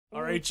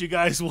All right, you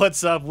guys,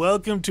 what's up?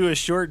 Welcome to a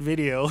short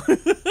video.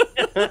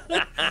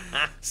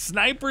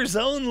 Snipers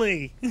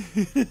only.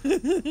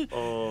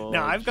 Oh,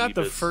 now I've got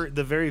Jeebus.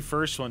 the very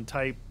first one,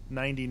 Type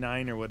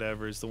 99 or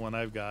whatever is the one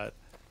I've got.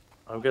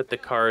 I've got the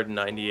card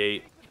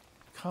 98.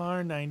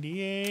 Car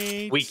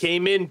 98. We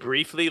came in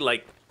briefly,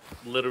 like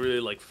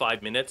literally like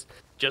 5 minutes,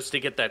 just to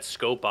get that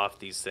scope off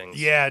these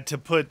things. Yeah, to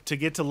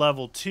get to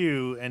level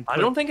 2 and I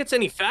don't think it's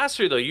any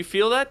faster though. You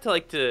feel that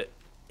to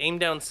aim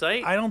down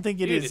sight? I don't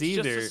think it is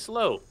either. It's just as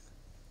slow.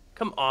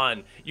 Come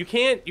on, you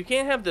can't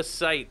have the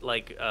sight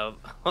like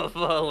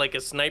like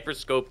a sniper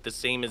scope the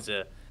same as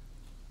a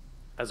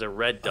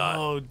red dot.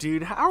 Oh,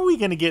 dude, how are we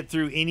gonna get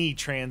through any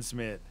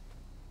transmit?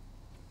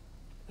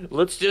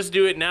 Let's just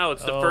do it now.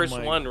 It's the first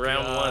my one,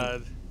 round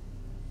God. one.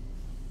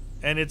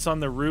 And it's on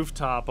the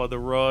rooftop of the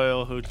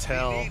Royal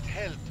Hotel.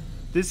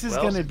 This is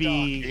gonna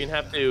be. You're gonna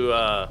have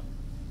to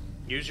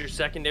use your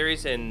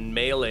secondaries and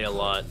melee a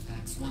lot.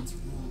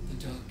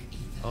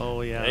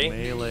 Oh yeah, Hey?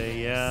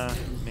 melee, yeah,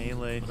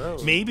 melee.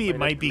 Oh, Maybe it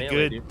might be melee,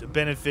 good dude.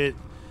 benefit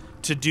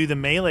to do the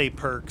melee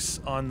perks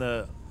on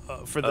the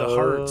for the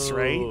hearts,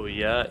 right? Oh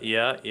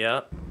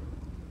yeah.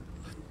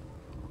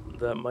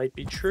 That might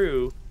be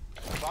true.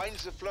 Find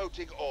the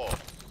floating orb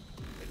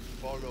and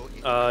follow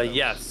it.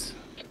 Yes.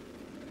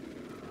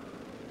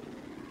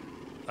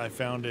 I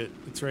found it.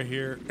 It's right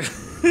here.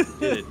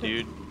 Did it,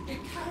 dude. It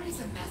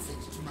carries a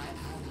message to my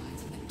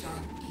allies in the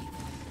dark ether.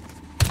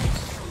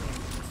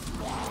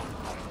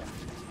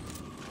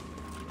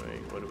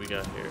 Wait, what do we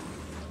got here?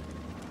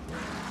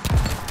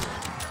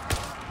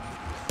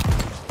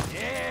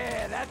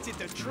 Yeah, that did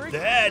the trick.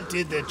 That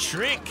did the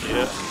trick.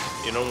 Yeah.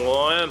 You know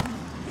what?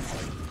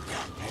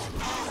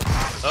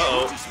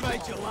 Uh-oh. Just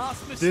made your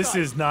last mistake. This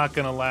is not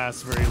gonna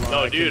last very long. No,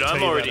 I can dude, tell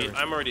I'm you that.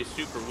 already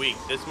super weak.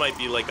 This might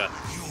be like a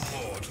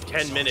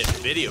 10-minute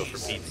video for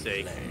Pete's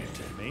sake.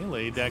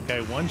 Melee. That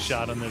guy one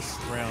shot on this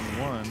round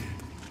one.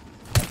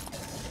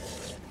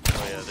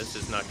 Oh yeah, this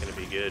is not gonna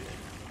be good.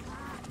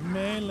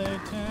 Melee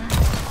time.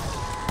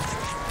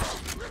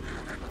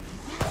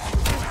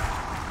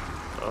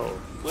 Oh.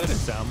 Where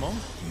is ammo?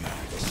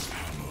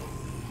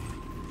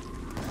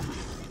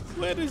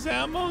 Where is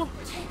ammo?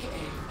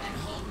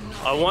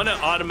 I want to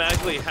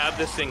automatically have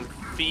this thing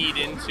feed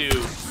into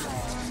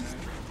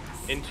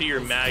your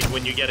mag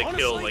when you get a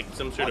kill, like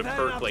some sort of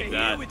perk like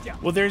that.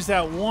 Well, there's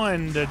that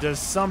one that does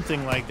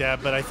something like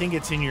that, but I think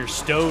it's in your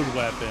stowed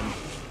weapon,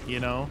 you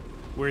know,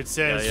 where it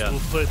says Yeah.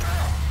 we'll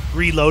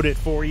reload it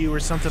for you or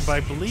something, but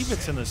I believe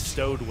it's in a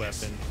stowed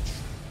weapon.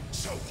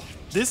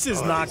 This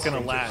is not going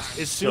to last.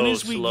 As soon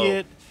as we slow.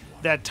 get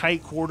that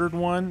tight quartered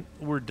one,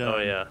 we're done. Oh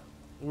yeah.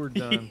 We're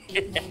done.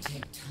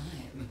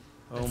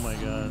 Oh my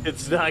God.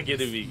 It's not gonna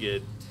be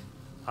good.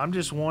 I'm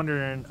just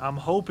wondering, I'm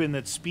hoping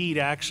that speed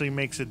actually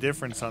makes a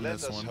difference on Let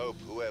this us one. hope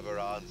whoever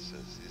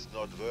answers is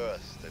not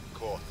worse than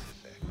court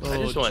effect. I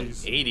just want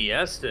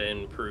jeez. ADS to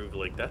improve.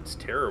 Like, that's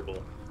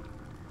terrible.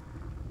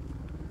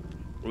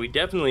 We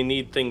definitely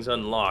need things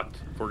unlocked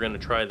if we're gonna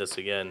try this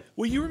again.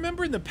 Well, you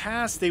remember in the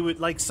past, they would,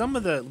 like, some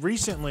of the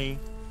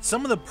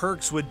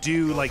perks would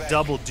do, like,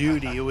 double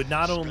duty. It would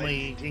not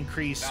only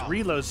increase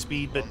reload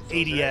speed, but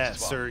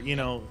ADS, or, you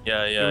know,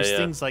 there was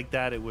things like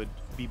that. It would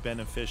be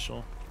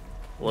beneficial.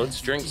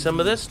 Let's drink some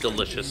of this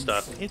delicious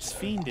stuff. It's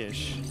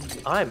fiendish.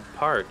 I'm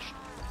parched.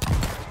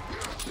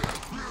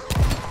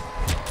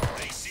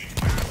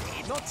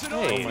 Not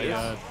tonight. Oh my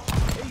God.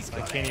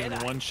 I can't even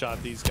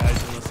one-shot these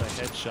guys unless I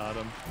headshot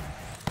them.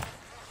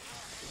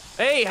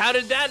 Hey, how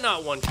did that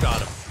not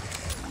one-shot him?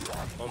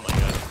 Oh my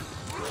God.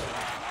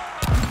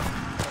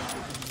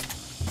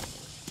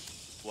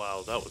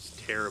 Wow, that was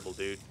terrible,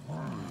 dude.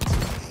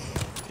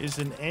 Is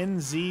an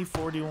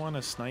NZ41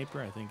 a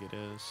sniper? I think it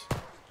is.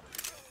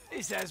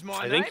 This has my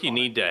I think you name on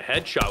need to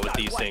headshot with No,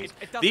 these wait, things.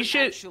 it doesn't These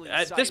should, actually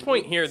at say this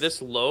point rules. here, this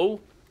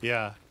low,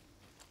 Yeah.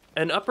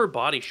 an upper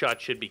body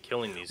shot should be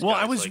killing these Well,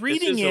 guys. I was Like,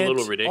 reading this is a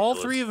little it. ridiculous. All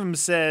three of them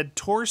said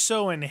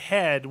torso and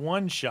head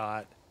one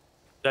shot.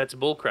 That's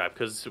bullcrap,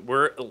 because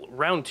we're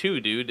round 2,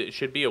 dude. It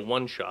should be a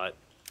one-shot.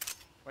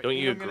 Wait, Don't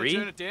think you I'm gonna agree?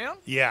 turn it down?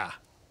 Yeah.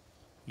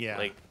 Yeah.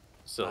 Like,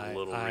 it's a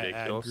little I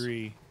ridiculous.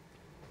 agree.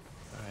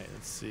 All right,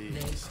 let's see.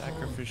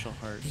 Sacrificial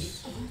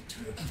hearts.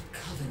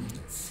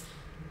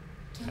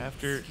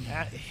 After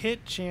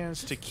hit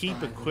chance to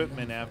keep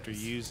equipment after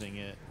using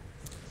it.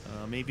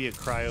 Maybe a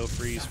cryo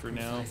freeze for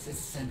now.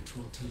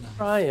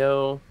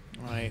 Cryo. All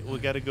right, we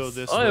got to go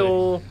this way.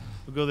 Cryo.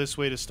 We'll go this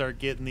way to start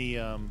getting the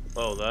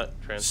Oh,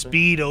 that transmit.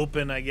 speed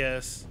open, I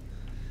guess.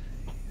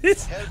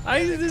 This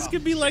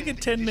could be like a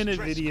 10-minute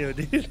video,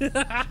 dude.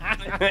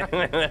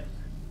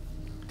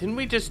 Didn't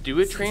we just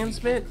do a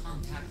transmit?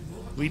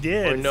 We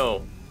did. Or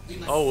no?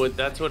 Oh,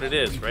 that's what it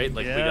is, right?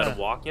 Like, we Yeah. gotta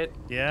walk it?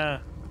 Yeah.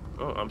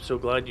 Oh, I'm so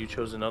glad you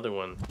chose another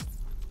one.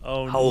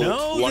 Oh, How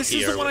no, this lucky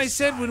is the are one we? I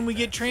said when we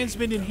get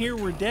transmit in here,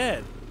 we're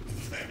dead.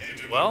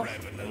 Well,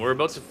 we're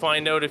about to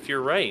find out if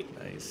you're right.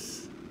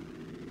 Nice.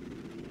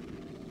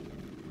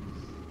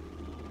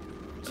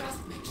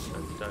 Just make sure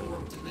the Done.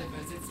 orb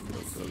delivers its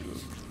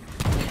message.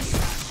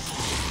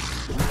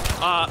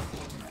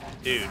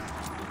 Dude. This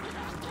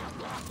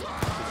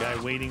is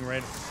Guy waiting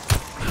right.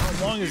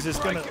 How long is this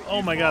gonna?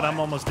 Oh my god, I'm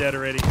almost dead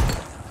already. I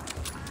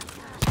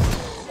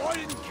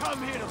didn't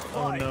come here to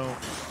Oh fight. no.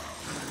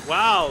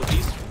 Wow,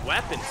 these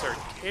weapons are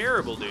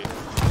terrible, dude.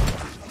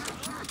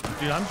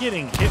 Dude, I'm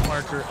getting hit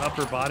marker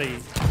upper body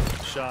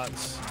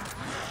shots.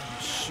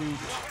 Shoot.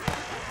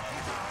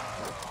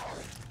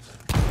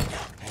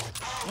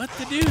 What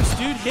the deuce,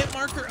 dude? Hit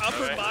marker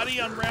upper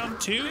body on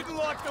round 2? Didn't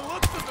like the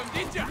looks of them,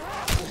 did ya?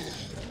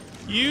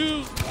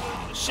 You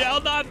shall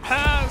not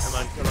pass.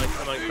 Come on, come on,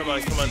 come on, come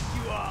on, come on.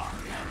 You are.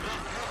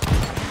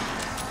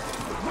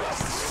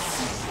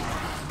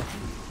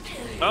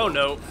 Oh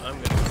no,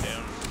 I'm gonna go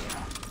down.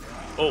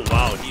 Oh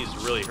wow, he's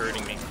really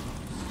hurting me.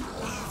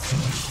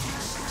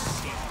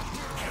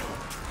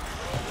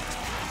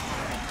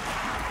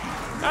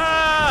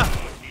 Ah!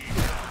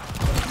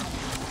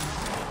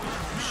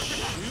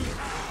 Shoot.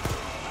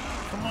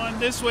 Come on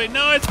this way.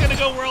 No, it's gonna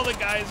go where all the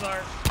guys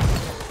are.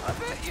 I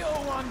bet you're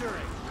wondering.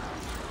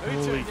 Who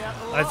Holy, turned out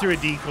the I light? threw a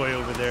decoy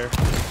over there.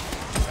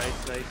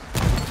 Nice, nice.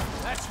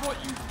 That's what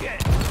you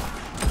get.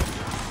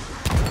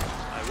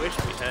 I wish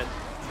we had.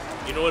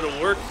 You know what'll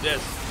work?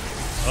 This.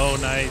 Oh,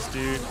 nice,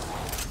 dude.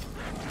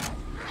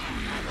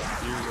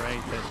 You're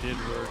right, that did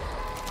work.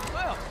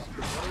 Well,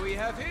 what do we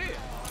have here?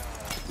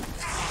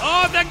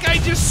 Oh, that guy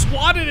just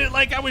swatted it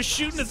like I was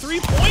shooting a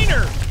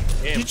 3-pointer.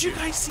 Damn, Did you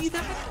guys see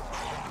that?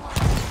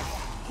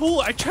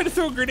 Oh, I tried to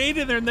throw a grenade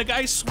in there and the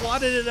guy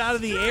swatted it out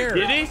of the air.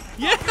 Did he?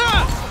 Yeah.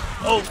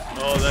 Oh.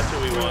 Oh, that's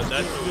what we want.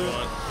 That's what we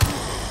want.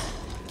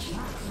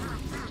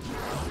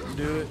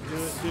 Do it, do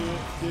it, do it,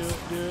 do it,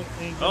 do it.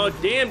 Ain't Oh,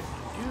 gonna- damn. Dude,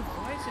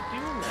 why is it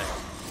doing that?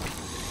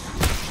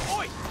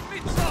 Oi,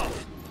 Mitzo!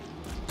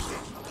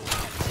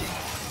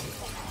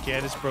 Okay, I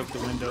just broke the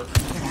window.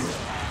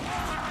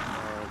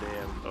 Oh,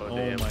 damn. Oh, Oh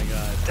damn. my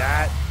god.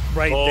 That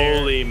right there.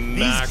 Holy These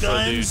mackerel,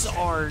 guns dude.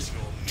 are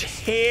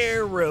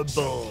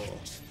terrible.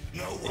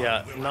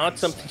 Yeah, not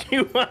something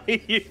you want to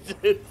use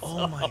in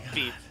Oh my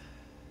zombies.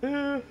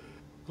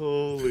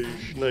 Holy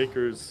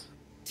schnikers.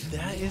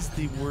 That is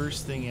the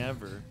worst thing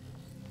ever.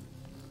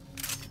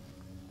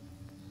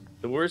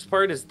 The worst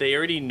part is they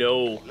already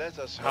know Let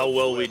us how hope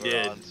well we whoever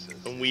did, answers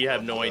and we is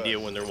have not no idea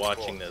worth when they're the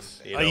watching cost.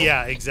 this. You know?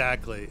 Yeah,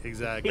 exactly,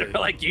 exactly. You're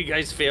like, you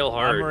guys fail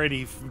hard. I'm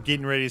already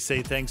getting ready to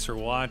say thanks for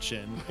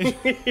watching. Keep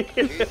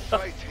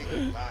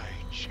fighting, my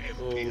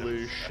Holy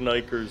champions.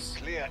 schnikers.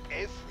 Clear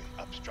every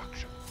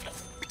obstruction.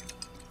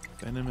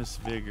 Venomous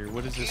Vigor.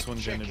 What is this one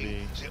going to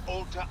be? The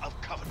altar of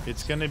covenant.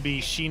 It's going to be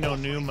Shino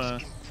Numa.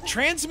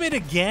 Transmit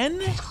again?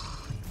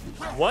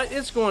 What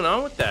is going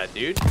on with that,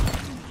 dude?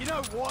 You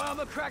know why I'm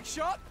a crack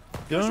shot?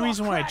 The only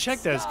reason why I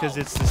checked that is because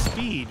it's the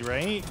speed,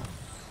 right?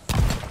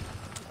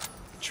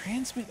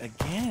 Transmit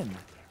again.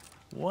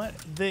 What?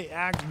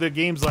 The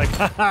game's like,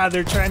 haha,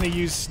 they're trying to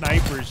use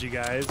snipers, you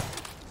guys.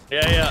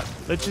 Yeah, yeah.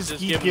 Let's just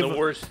keep give him the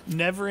worst.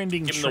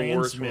 never-ending Give him the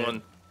worst transmit.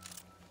 one.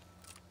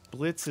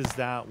 Blitz is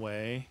that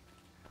way.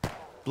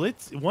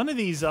 Blitz. One of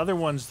these other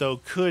ones though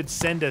could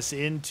send us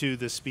into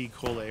the speed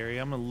cola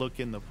area. I'm gonna look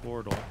in the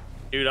portal.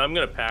 Dude, I'm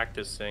gonna pack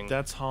this thing.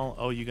 That's how.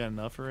 Oh, you got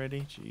enough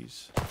already?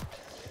 Jeez.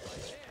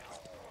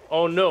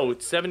 Oh no,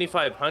 it's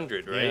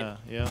 7,500, right? Yeah,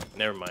 yeah.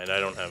 Never mind,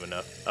 I don't have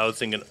enough. I was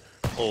thinking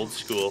old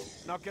school.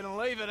 Not gonna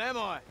leave it, am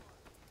I?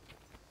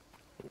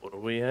 What do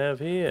we have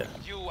here?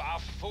 You are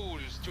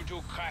fools to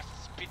do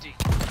crafts pity.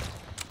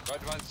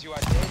 But once you are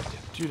dead,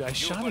 Dude, I you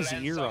shot will his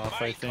ear answer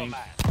off, my I think.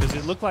 command. Because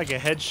it looked like a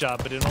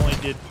headshot, but it only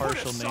did Put a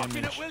partial sock in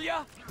it, damage. will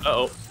ya?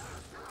 Uh-oh.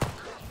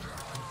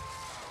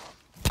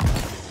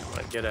 Come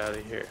on, get out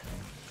of here.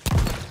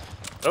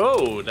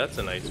 Oh, that's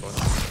a nice one.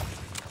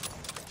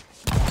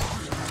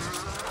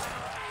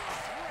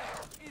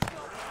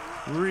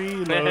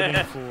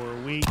 Reloading for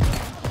a week.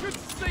 Good to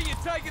see you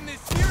taking this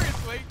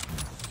seriously.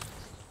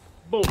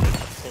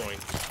 Bonus point.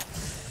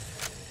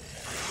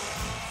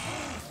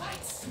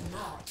 Fight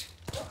smart.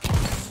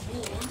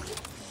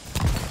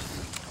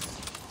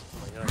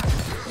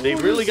 They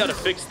really got to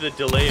fix the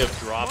delay of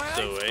drops,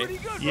 though, Pretty eh?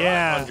 good,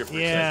 Yeah, 100%.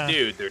 yeah.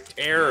 Dude, they're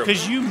terrible.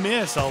 Because you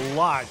miss a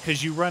lot,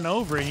 because you run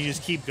over and you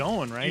just keep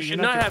going, right? You You're should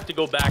not gonna- have to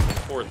go back and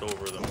forth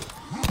over them.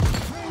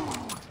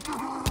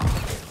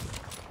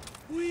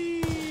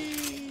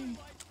 Whee!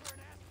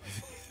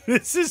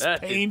 This is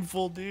That dude-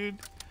 painful, dude.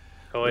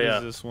 Oh, What yeah.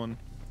 is this one?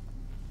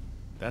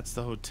 That's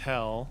the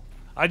hotel.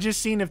 I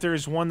just seen if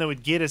there's one that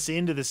would get us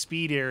into the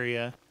speed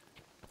area.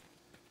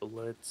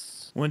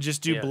 Blitz. Want to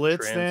just do Yeah,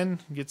 blitz trans- then?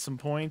 Get some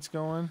points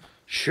going?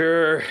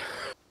 Sure.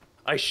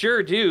 I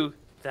sure do.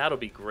 That'll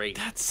be great.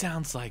 That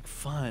sounds like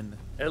fun.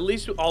 At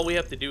least all we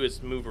have to do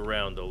is move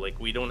around, though. Like,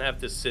 we don't have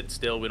to sit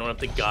still. We don't have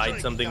to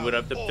guide something. We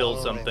don't have to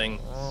fill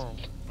something.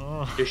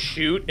 Oh. Just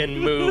shoot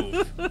and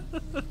move.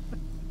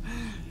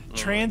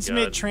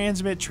 Transmit, God.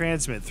 transmit,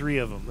 transmit. 3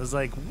 of them. It's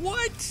like,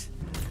 what?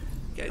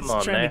 Guys Come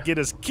on, trying man. to get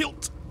us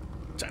killed.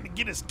 Trying to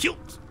get us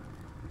killed.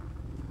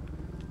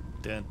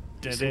 Dun, dun,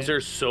 These things dun.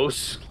 are so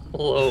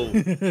slow.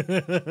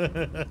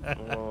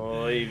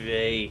 Oy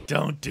vey.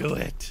 Don't do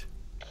it.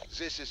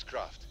 This is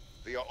craft.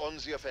 We are on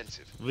the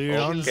offensive. We're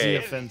on the Okay.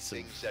 offensive.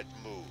 Anything that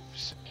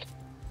moves.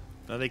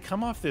 Now they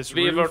come off this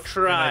Viva roof,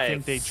 and I tribe,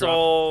 think they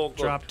so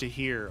drop to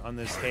here on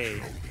this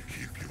hay.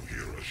 Keep you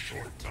here a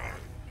short time.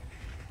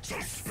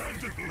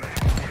 Suspended language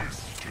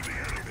to the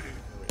enemy.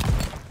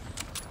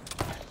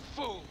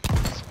 Fools!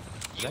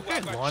 That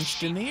guy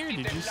launched in the air.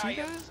 Did you see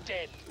that?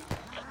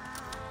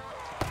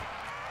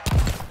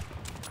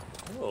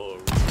 Oh,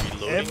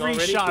 reloading Every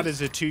already? shot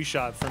is a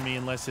 2-shot for me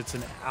unless it's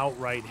an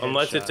outright headshot.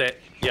 Unless it's a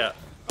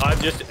I'm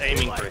just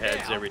aiming for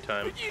heads every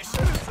time. You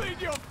should have seen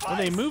your face. Well,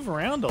 they move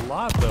around a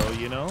lot though,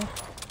 you know.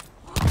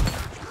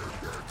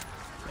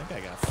 That guy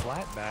got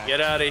flat back.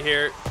 Get out of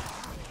here!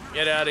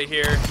 Get out of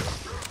here!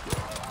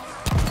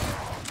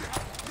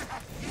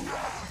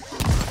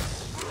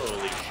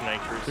 Holy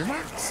snipers! They're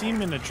not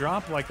seeming to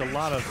drop like a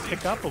lot of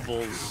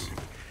pick-upables.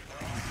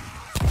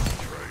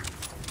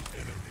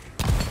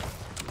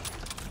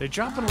 They're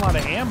dropping a lot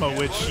of ammo,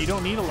 which you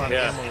don't need a lot of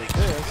ammo with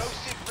this.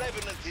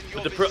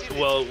 But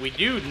well, we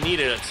do need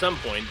it at some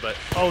point, but...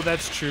 Oh,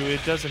 that's true.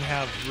 It doesn't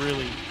have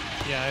really...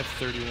 Yeah, I have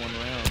 31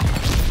 rounds.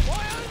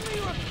 My only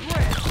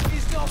regret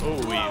is not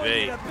blowing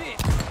vey. it a bit.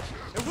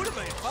 It would have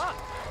been fun.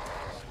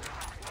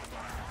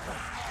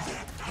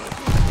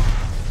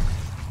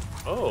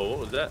 Oh, what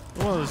was that?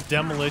 One of those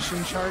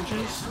demolition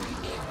charges.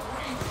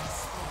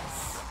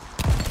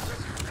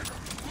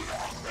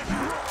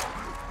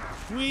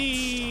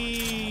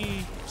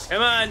 Whee!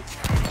 Come on!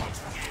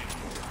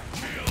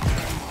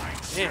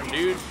 Damn,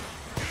 dude.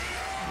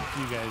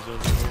 You guys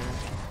over here.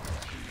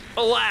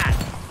 A lot!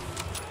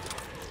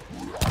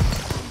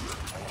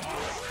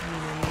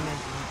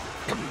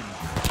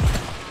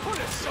 Put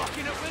a sock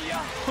in it, will ya?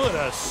 Put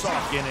a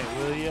sock in it,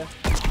 will ya?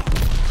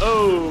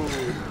 Oh!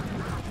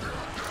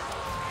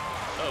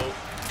 Oh.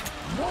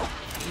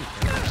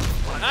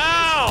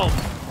 Ow!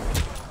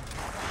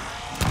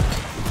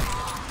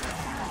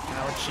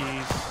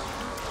 Ouchies.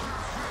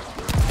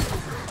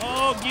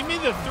 Oh, give me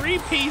the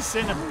 3-piece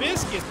and a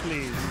biscuit,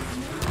 please.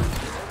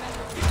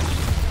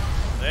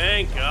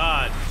 Thank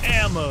God.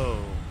 Ammo.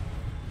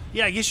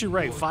 Yeah, I guess you're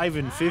right. 5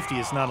 and 50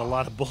 is not a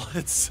lot of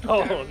bullets.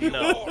 Oh,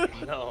 no.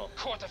 No.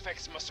 Court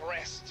effects must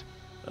rest.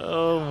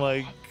 Oh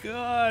my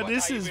God,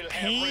 this is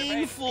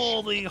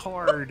painfully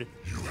hard.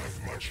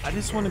 I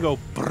just want to go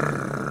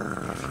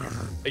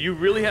brrrr. You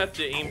really have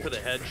to aim for the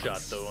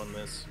headshot, though, on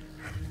this.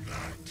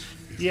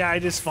 Yeah, I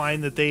just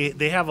find that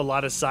they have a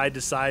lot of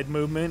side-to-side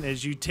movement.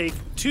 As you take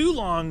too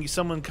long,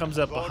 someone comes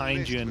up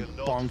behind you and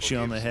bonks you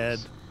on the head.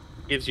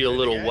 Gives you a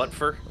little what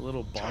for? A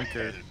little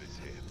bonker.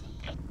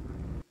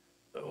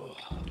 Oh.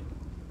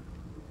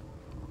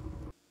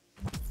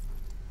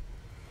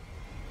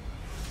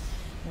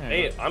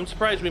 Hey, I'm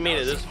surprised we made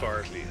it this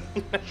far.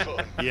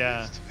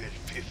 Yeah.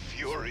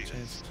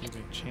 Furious.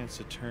 Chance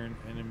to turn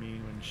enemy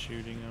when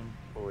shooting them.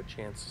 Oh, a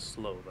chance to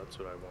slow. That's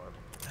what I want.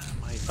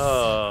 Might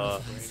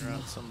right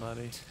around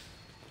somebody.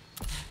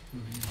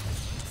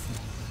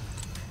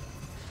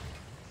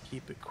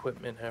 Keep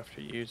equipment after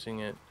using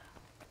it.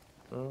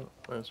 Oh,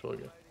 might as well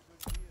go.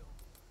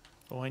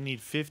 Oh, I need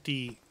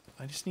 50.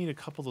 I just need a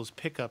couple of those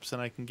pickups and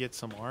I can get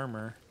some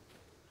armor.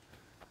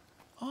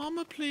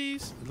 Armor,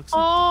 please. It looks like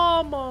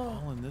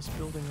all in this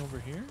building over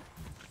here.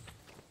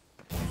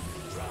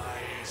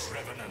 Rise,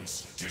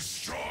 revenants.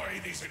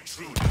 Destroy these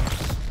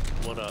intruders.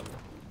 What up?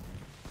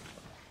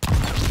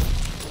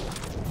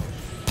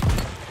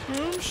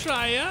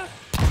 Shia.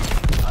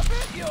 I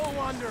bet you're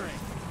wondering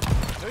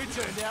who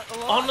turned out the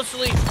light.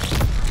 Honestly.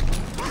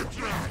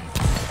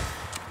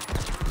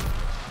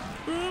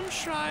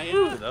 Shia.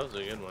 Ooh, that was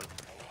a good one.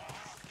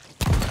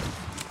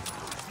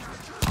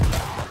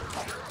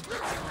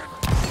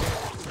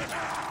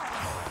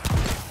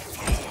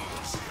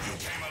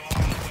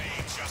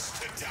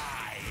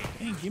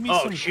 Hey, give me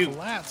some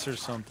flats or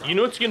something. You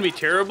know what's gonna be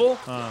terrible?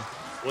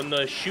 When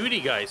the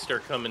shooty guys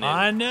start coming in.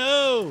 I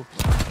know.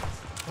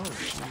 Oh,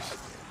 jeez.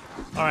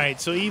 All right,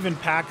 so even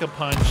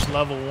Pack-a-Punch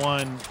level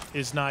 1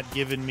 is not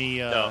giving me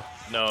a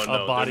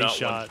body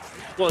shot.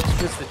 Well, it's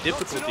because the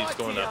difficulty's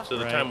going up, so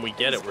the time we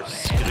get it, we're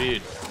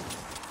screwed.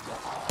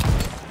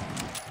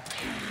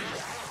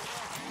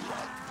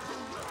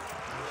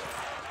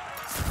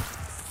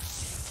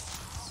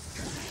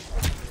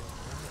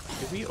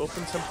 Did we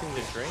open something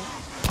to drink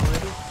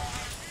already?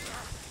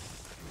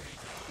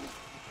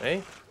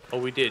 Hey? Oh,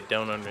 we did,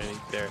 down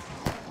underneath there.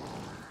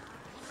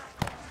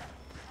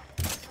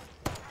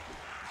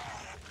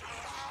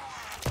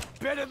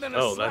 Better than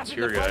oh, that's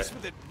your guy.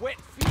 With a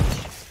wet fish.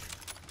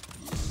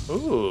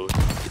 Ooh,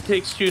 it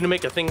takes two to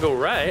make a thing go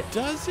right.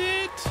 Does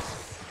it?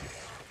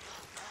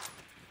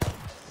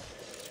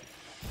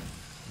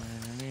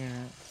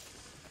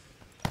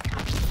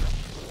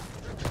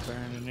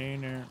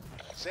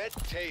 That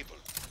table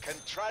can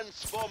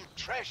transform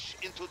trash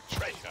into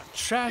treasure.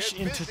 Trash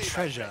into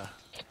treasure.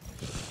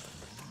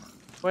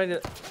 Why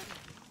did...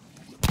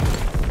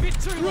 Bit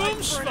too late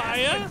Room for an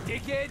fire. aspect,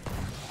 dickhead.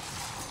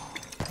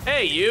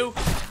 Hey, you!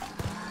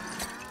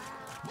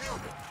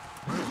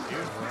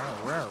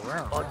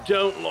 I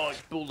don't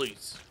like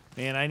bullies.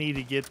 Man, I need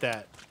to get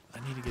that. I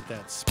need to get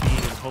that speed,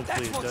 and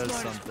hopefully it does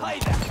something.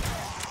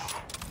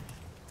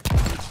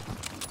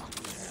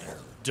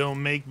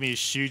 Don't make me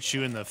shoot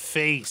you in the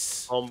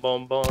face. Boom,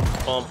 boom, boom,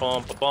 boom,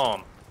 boom, boom,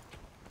 boom.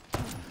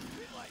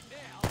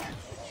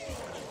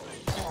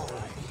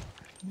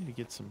 Need to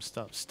get some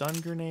stuff. Stun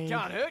grenade.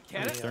 Can't hurt,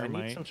 can it? I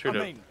need some sort I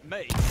of mean,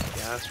 me.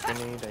 gas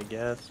grenade, I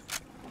guess.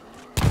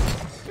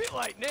 Bit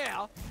late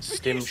now.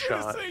 Stim You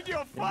should've shot. seen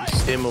your Maybe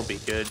face. stim will be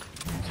good.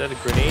 Is that a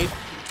grenade?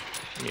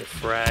 Give me a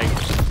frag.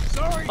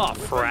 Sorry, Oh, we've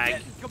been frag.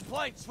 getting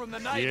complaints from the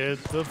neighbors.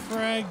 Get the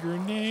frag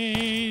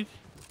grenade.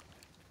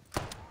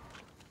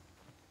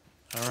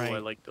 All right. Oh, I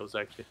like those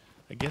actually.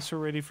 I guess we're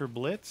ready for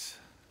Blitz.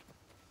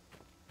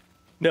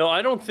 No,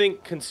 I don't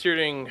think,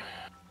 considering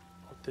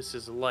what this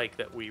is like,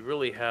 that we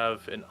really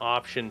have an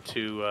option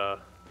to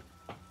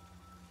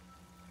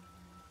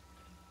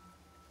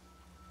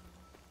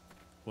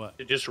What?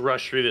 to just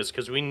rush through this,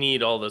 because we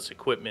need all this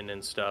equipment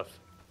and stuff.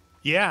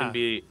 Yeah. Can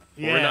be,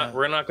 Yeah.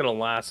 we're not gonna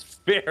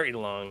last very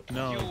long.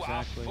 No, You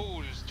exactly. are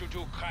fools to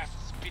do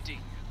craft's bidding.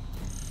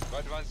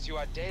 But once you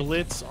are dead,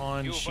 Blitz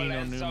on you will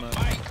answer Shinonuma.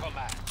 my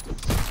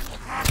commands.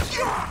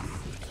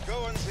 Go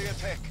on the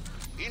attack.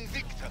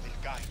 Invicta will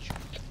guide you.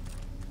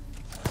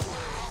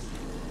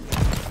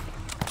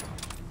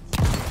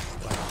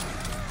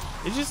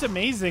 It's just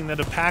amazing that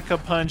a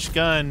pack-a-punch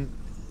gun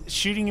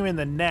shooting you in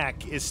the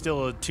neck is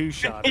still a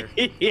two-shotter.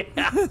 Yeah.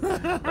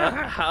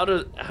 How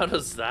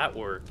does that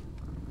work?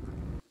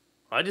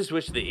 I just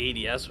wish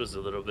the ADS was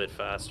a little bit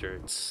faster.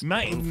 It's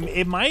painful.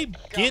 It might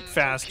get Come to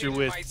faster kill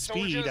with my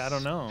speed. soldiers? I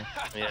don't know.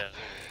 Yeah.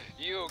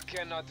 You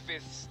cannot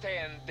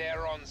withstand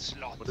their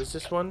onslaught. What is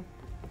this one?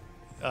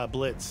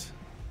 Blitz.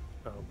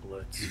 Oh,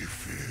 Blitz.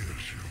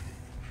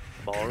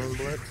 Ballroom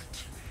Blitz?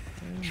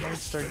 You might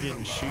start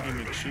getting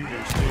shooting at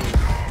shooters too.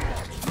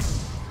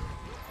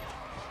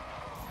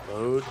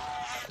 Load.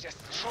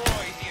 Destroy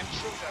the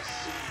intruders.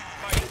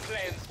 My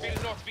plans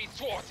will not be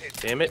thwarted.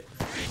 Damn it.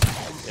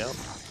 Yep.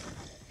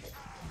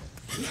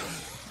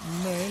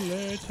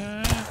 Melee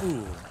time.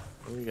 Ooh.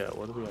 What do we got?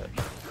 What do we got?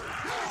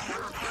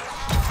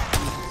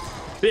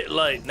 Bit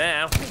late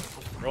now.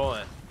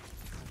 Right.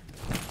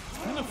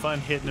 Kind of fun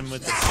hitting him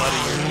with the butt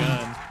of your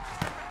gun.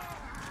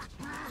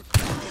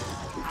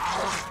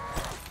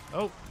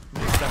 Oh,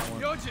 missed that one.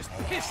 You're just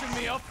pissing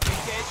me off,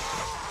 dickhead.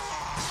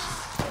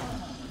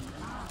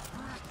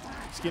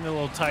 It's getting a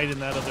little tight in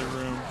that other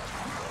room.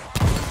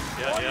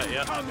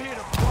 Yeah. Come here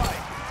to play.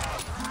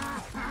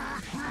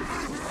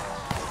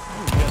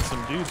 Oh, we got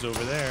some dudes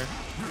over there.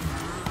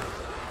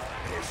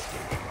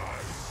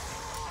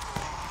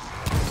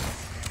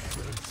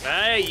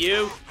 Hey,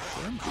 you.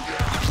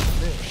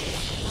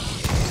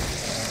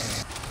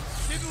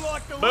 Didn't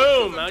like the look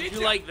Boom. of them, How'd did you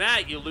ya? like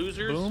that, you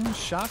losers? Boom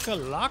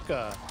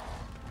shakalaka.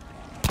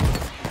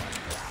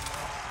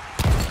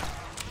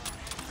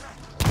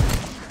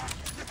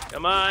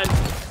 Come on.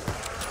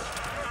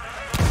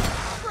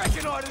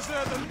 Reckon I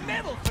deserve a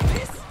medal for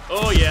this.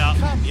 Oh, yeah.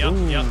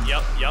 Boom.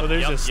 Yep. Oh,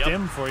 there's a yep.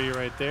 stim for you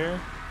right there.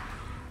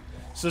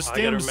 So I gotta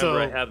stims remember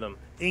I have them.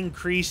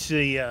 increase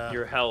the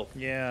Your health.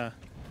 yeah.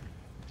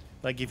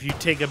 Like if you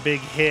take a big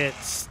hit,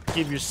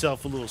 give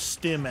yourself a little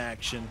stim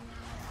action.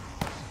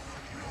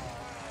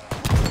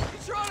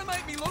 You're trying to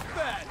make me look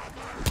bad.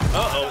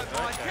 Uh-oh.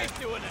 I keep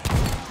doing it.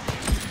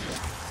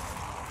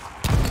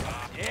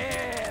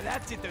 Yeah,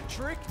 that did the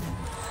trick.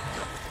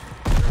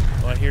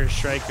 Oh, I hear a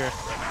striker.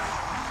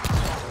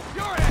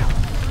 You're out.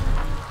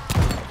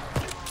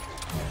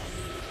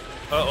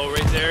 Uh-oh,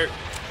 right there.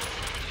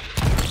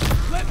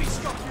 Let me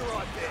stop you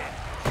right there.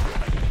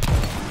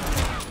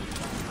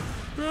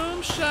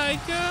 Boom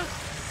shaker.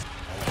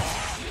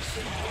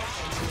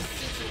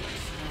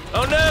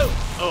 Oh, no.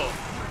 Oh.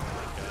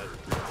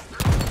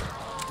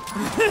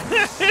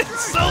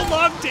 It's so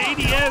long to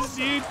ADS,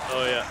 dude.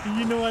 Oh, yeah.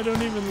 You know I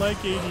don't even like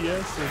ADS. And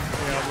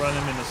here, I'll run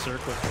him in a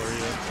circle for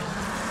you.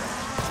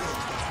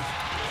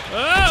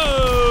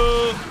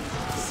 Oh!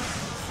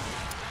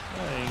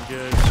 That ain't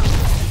good.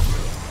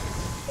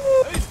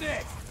 Who's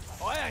next?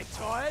 I ain't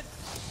tired.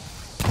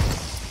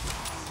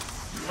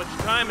 How much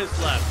time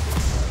is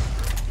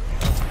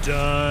left?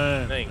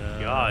 Done. Thank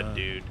God,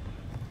 dude.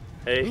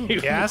 Hey, Ooh,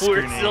 gas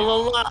we're grenade.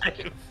 still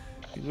alive.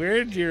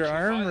 Where'd your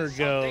armor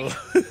go?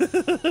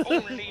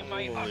 Only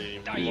my Holy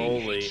undying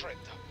moly. hatred.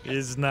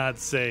 It's not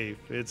safe.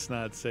 It's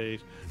not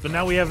safe. But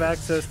now we have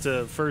access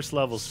to first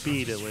level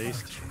speed at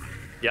least.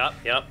 Yep.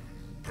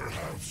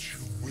 Perhaps you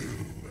will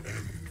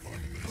end one.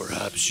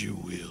 Perhaps you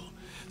will.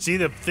 See,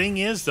 the thing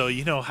is, though,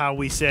 you know how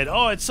we said,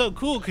 oh, it's so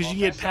cool because you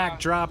get pack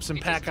drops and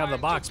pack out of the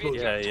box. But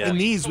Yeah. in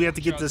these, we have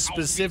to get the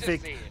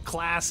specific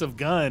class of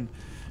gun.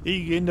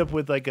 You end up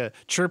with like a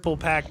triple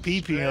pack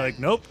PP. You're like,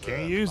 nope,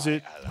 can't use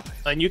it.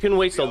 And you can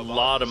waste a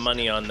lot of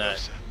money on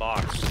that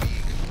box.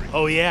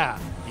 Oh, yeah.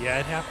 Yeah,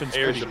 it happens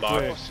Here's pretty the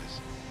box.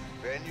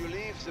 quick. When you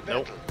leave the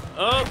Nope. battle,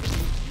 Oh!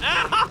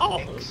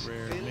 Ow!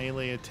 Rare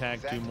melee attack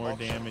do more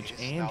damage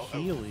and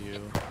heal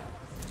you.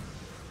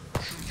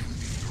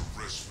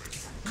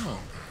 Oh.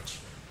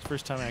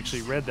 First time I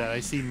actually read that. I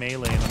see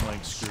melee and I'm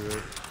like, screw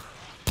it.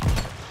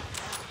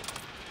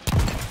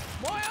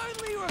 My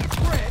only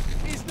regret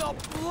is not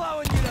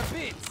blowing you to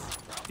bits.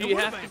 Do you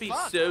have to be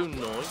so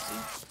noisy?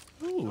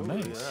 Ooh, Look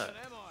at nice. that.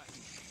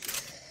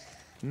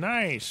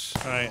 Nice.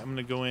 All right, I'm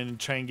gonna go in and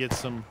try and get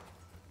some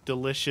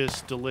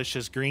delicious,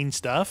 delicious green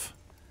stuff.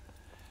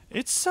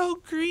 It's so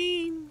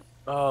green.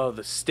 Oh,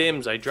 the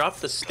stims. I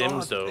dropped the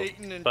stims though,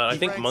 but I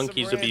think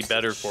monkeys would be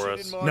better for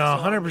us. No,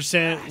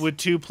 100% with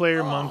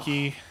 2-player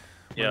monkey.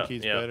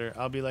 Monkey's better.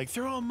 I'll be like,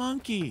 throw a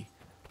monkey.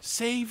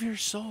 Save your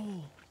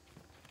soul.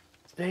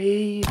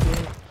 Save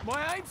it.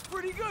 My aim's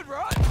pretty good,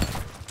 right?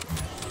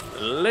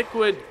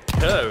 Liquid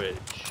courage.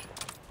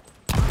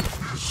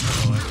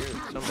 Oh, I hear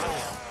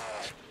somebody.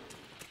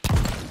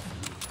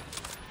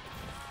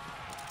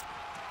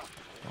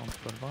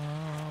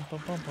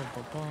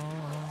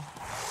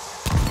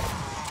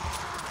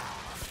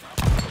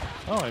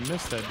 Oh, I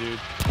missed that dude.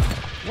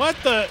 What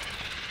the?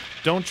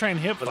 Don't try and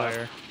hip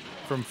fire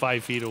from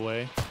 5 feet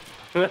away.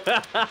 I'm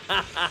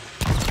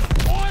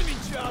in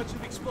charge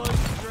of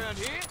explosions around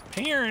here.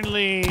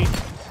 Apparently,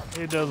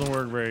 it doesn't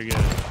work very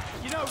good.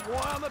 You know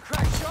why I'm a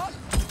crack shot?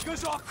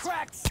 Because I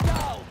crack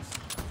skulls.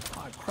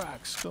 I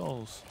crack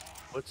skulls.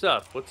 What's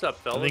up? What's up,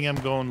 fellas? I think I'm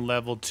going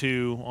level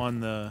 2 on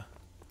the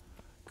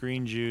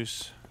green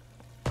juice.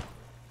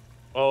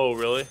 Oh,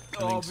 really?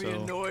 I'll be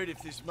annoyed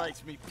if this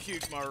makes me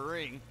puke my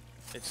ring.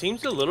 It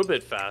seems a little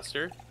bit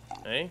faster,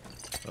 eh?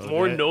 Okay.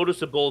 More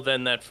noticeable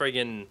than that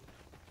friggin'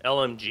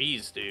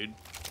 LMGs, dude.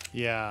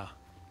 Yeah.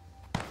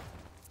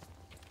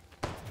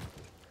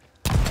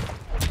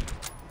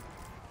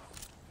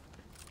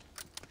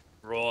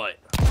 Right.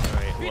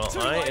 Alright, well,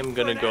 I am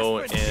gonna go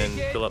and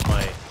fill up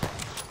my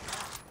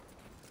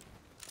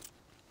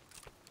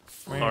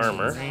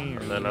armor,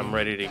 and then I'm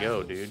ready to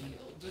go, dude.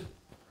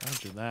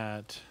 Roger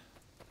that.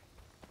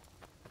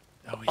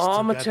 Oh, we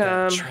still got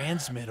that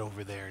transmit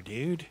over there,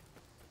 dude.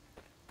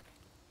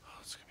 Oh,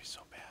 it's gonna be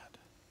so bad.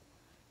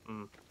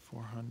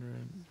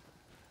 400.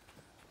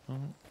 Oh.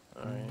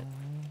 Alright.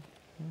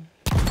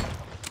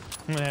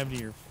 What happened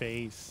to your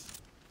face?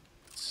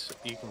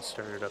 You can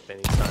start it up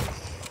anytime.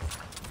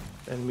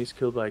 Enemies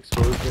killed by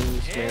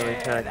explosions, melee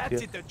attack.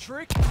 That's it, the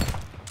trick.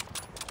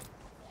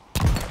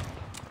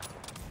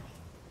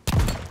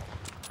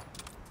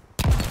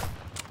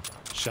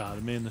 Shot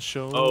him in the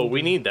shoulder. Oh,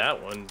 we need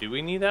that one. Do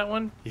we need that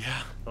one?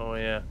 Yeah. Oh,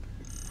 yeah.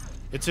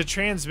 It's a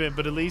transmit,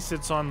 but at least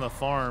it's on the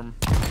farm.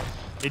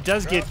 It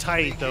does get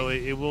tight, though.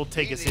 It will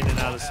take us in and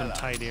out of some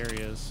tight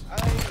areas.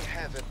 I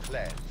have a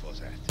plan for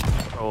that.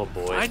 Oh,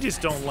 boy. I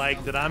just don't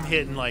like that I'm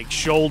hitting, like,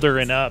 shoulder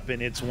and up,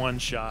 and it's 1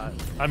 shot.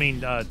 I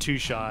mean, 2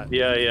 shot.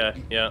 Yeah.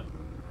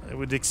 I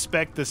would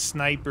expect the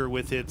sniper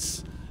with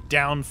its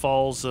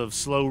downfalls of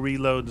slow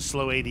reload and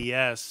slow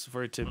ADS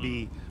for it to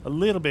be a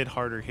little bit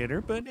harder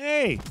hitter, but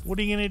hey, what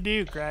are you gonna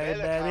do? Cry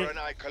about it? And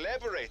I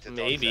collaborated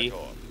Maybe. on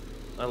that orb.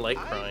 I like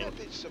I'm crying. a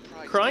bit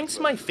surprised Crying's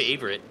it my worked.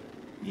 favorite.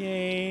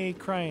 Yay,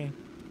 crying.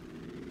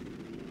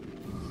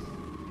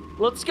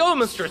 Let's go,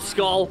 Mr.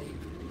 Skull.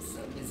 Is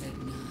it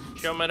not?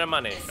 Show me the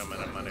money. Show me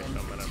the money. Show me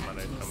the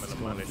money. Show me the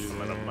money. Show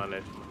me the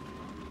money.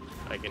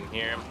 I can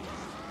hear him.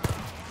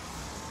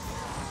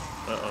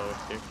 Uh-oh.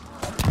 Here.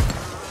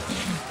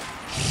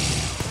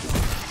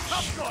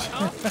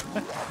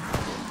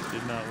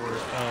 Did not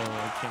work. Oh,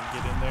 I can't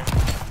get in there.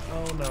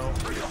 Oh no.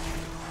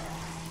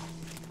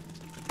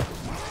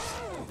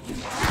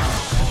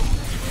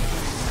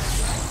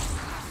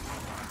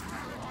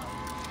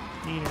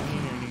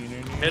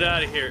 Get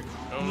out of here.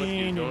 Don't let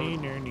you go.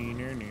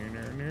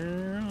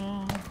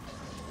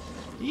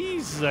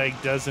 He's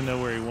like doesn't know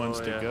where he wants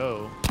to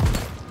go.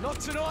 Not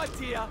tonight,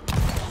 dear.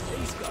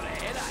 He's got a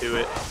headache. Do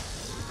it.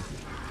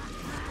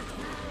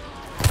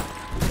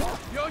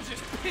 You're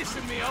just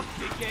pissing me off,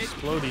 dickhead.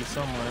 Explodey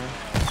somewhere.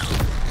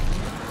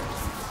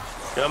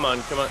 Come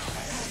on, come on.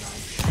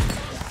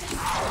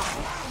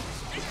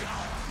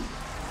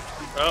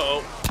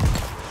 Uh-oh.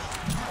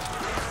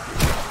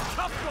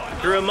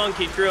 Threw a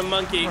monkey, threw a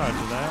monkey.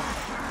 Roger that.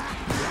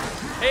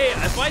 Hey,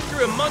 if I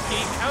threw a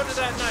monkey, how did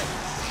that not...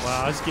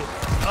 Wow, let's get...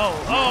 Oh,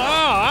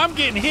 I'm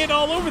getting hit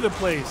all over the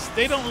place.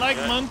 They don't like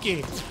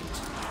monkey.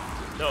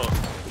 No.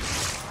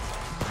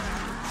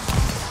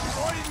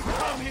 I didn't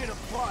come here to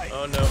play.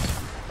 Oh, no.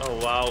 Oh,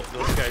 wow.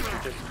 Those guys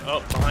are just...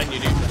 Oh, behind you,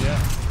 dude. Yeah.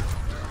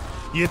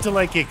 You have to,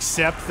 like,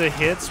 accept the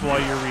hits while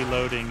you're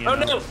reloading, you know?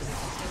 No!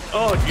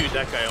 Oh, dude,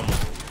 that guy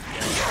almost...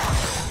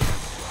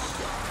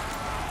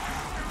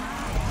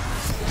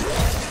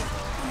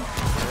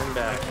 Turn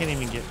back. I can't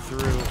even get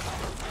through.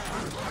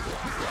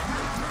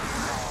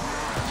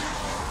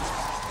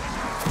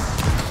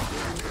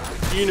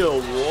 You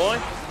know what?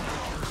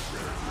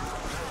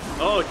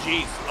 Oh,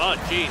 jeez. Oh,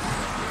 jeez.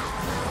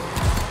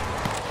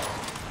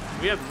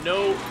 We have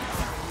no...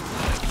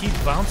 I keep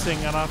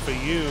bouncing on off of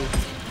you.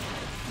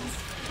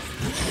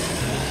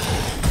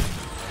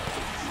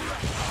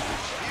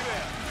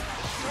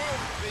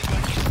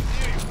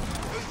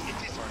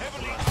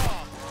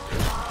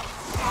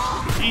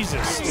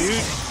 Jesus,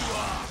 dude.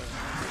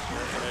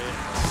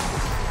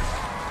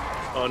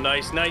 Oh,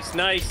 nice, nice,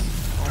 nice.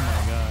 Oh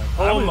my god.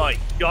 Oh my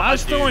god, I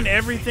was throwing dude.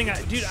 everything.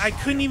 Dude, I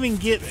couldn't even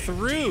get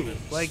through.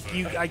 Like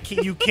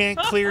you can't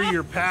clear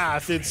your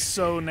path. It's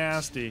so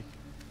nasty.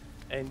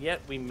 And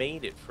yet we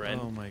made it,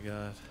 friend. Oh my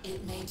god.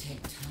 It may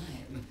take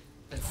time,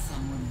 but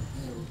someone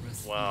will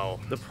Wow.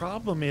 The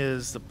problem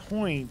is the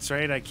points,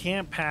 right? I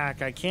can't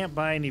pack. I can't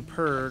buy any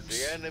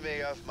perks. The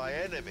enemy of my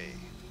enemy.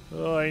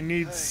 Oh, I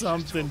need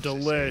something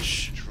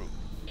delish. True.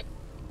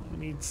 I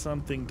need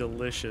something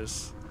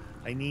delicious.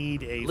 I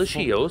need a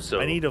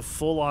Delicioso. I need a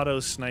full auto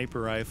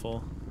sniper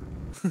rifle.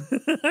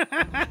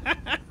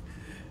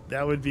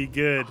 That would be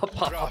good.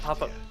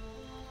 Hop.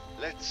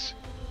 Let's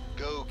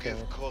go give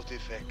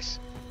Cortifex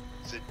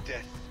the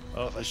death.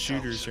 Oh, of the a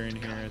shooters are in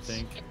thousand here, I cuts.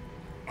 think.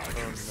 I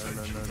can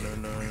send you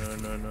No.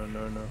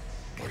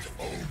 but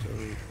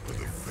only with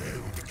the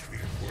veil between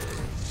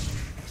worlds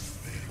is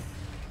thin.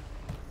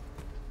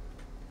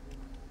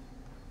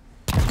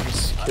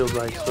 Killed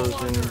by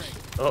explosions.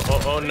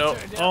 Oh no.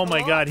 Oh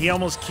my god, he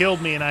almost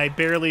killed me and I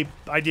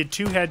did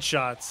 2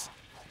 headshots.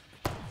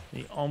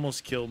 He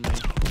almost killed me.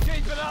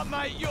 Keep it up,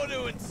 mate. You're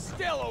doing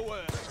stellar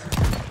work.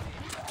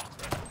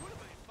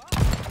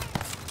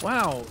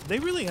 Wow, they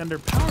really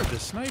underpowered the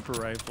sniper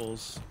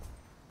rifles.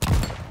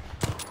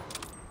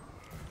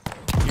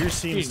 Yours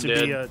seems to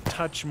be a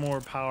touch more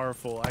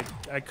powerful.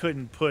 I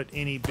couldn't put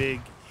any big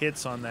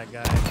hits on that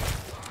guy.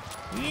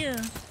 Here.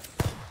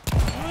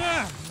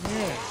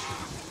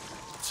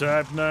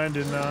 Type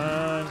 99. You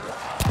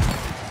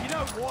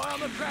know why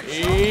I'm a crack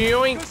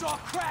Yoink. Because I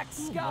crack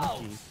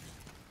skulls. Monkey.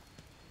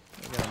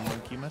 I got a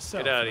monkey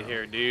myself. Get out of now.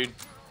 here, dude.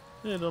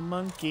 Little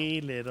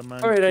monkey, little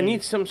monkey. Alright, I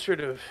need some sort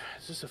of...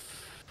 Is this a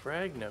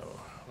frag? No.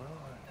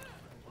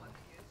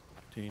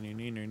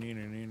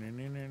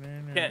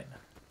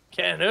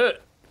 Can't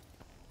hurt.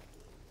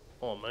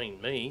 Oh,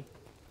 me.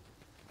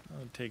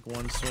 I'll take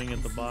one swing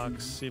at the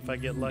box, see if I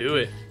get lucky. Do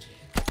it.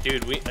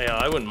 Dude,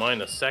 I wouldn't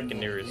mind a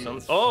secondary or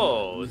something.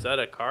 Oh, is that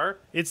a car?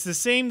 It's the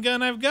same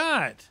gun I've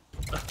got.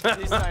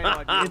 This ain't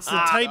ideal. It's the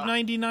Type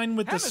 99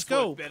 with the Hammers work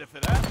scope. better for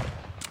that.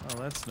 Oh,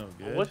 that's no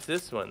good. What's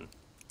this one?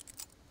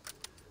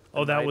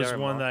 Oh, that was Night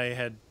one Armor. that I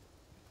had.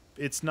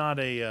 It's not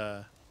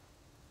a.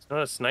 It's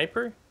not a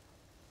sniper?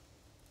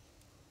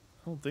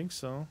 I don't think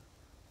so.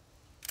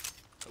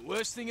 The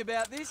worst thing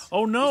about this?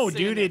 Oh no, is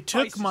seeing dude! their It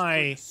took faces through my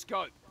the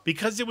scope.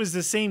 because it was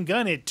the same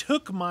gun. It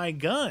took my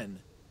gun.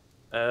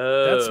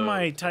 Oh. That's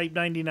my Type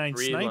 99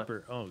 Green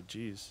sniper. Oh,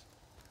 jeez.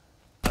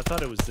 I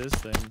thought it was this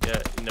thing.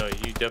 Yeah, no,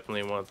 you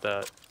definitely want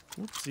that.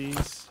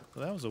 Whoopsies.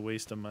 Well, that was a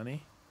waste of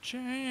money.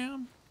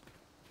 Jam.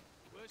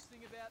 Worst thing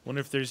about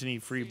Wonder if there's any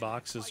free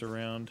boxes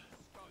around.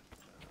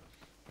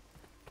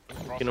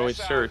 You can always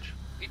search.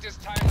 It is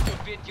time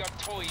to bid your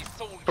toys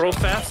soldiers.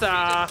 Professor.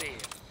 Uh-oh.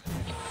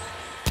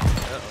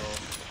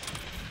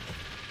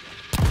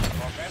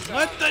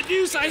 What the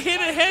deuce? I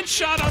hit a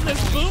headshot on this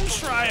boom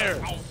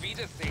schreier. Auf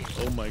Wiedersehen.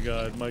 Oh my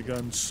god, my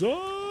gun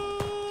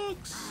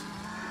sucks.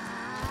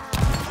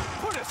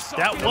 put a sock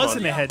That in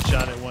wasn't a it.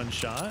 headshot at one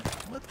shot.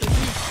 What the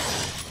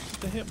deuce?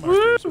 What the hit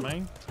markers,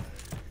 man?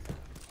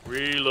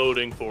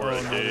 Reloading for Oh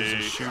a no, there's a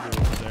day. shooter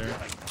over there.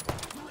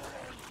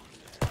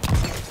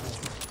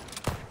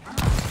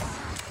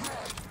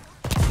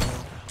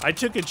 I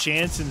took a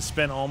chance and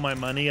spent all my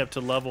money up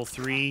to level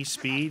 3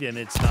 speed, and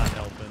it's not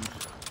helping.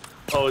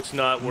 Oh, it's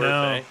not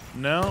worth it.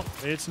 No,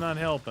 it's not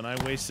helping. I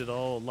wasted a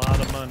lot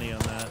of money on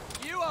that.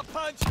 You are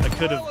punching I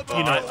could've, well above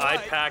you know, your I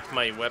weight. packed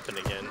my weapon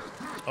again.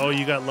 Oh,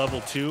 you got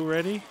level 2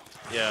 ready?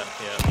 Yeah.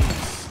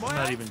 I'm My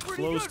not aim's even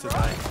pretty close good, to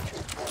right?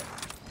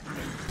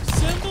 that.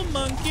 Simple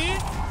monkey.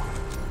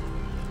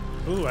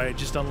 Ooh, I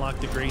just unlocked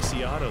the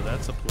Gracie Auto.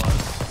 That's a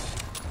plus.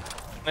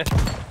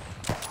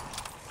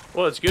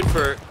 Well, it's good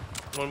for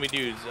when we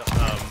do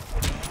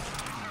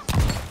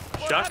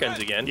shotguns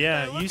again.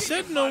 Yeah, you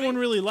said no one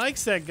really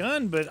likes that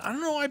gun, but I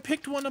don't know. I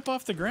picked one up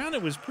off the ground.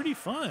 It was pretty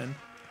fun.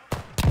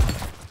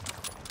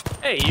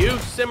 Hey, you,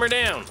 simmer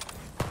down.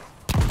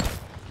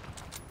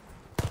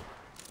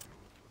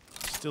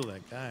 Still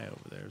that guy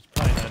over there. There's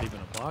probably not even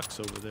a box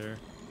over there.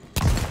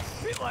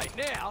 Bit late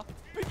now,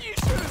 but you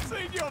should have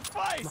seen your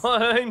face.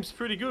 My aim's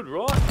pretty good,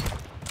 right?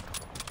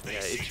 Yeah,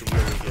 it's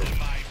really good.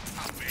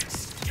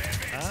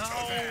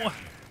 Ow!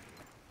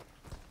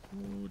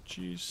 Oh,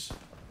 jeez.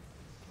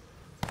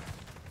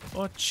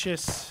 Oh,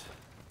 chiss.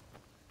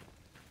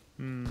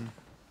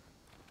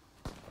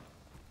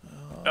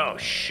 Oh,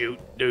 shoot.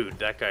 Dude,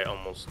 that guy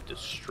almost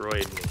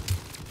destroyed me.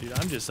 Dude,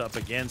 I'm just up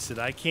against it.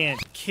 I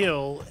can't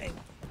kill.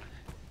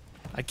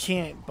 I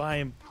can't buy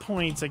him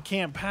points. I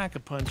can't pack a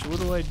punch. What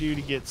do I do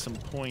to get some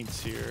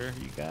points here?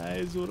 You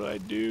guys, what do I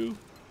do?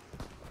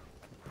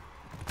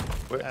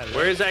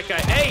 Where is that guy?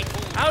 Hey,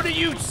 how do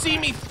you see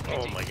me?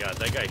 Oh my god,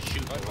 that guy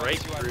shooting right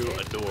through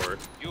a door.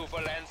 You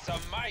will answer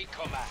my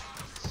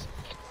commands.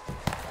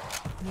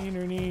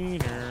 Neener,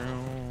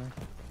 neener.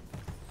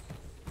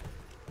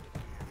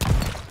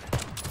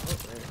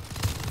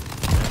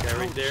 That guy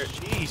right there.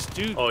 Jeez,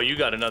 dude. Oh, you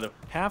got another.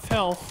 Half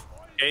health.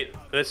 Okay,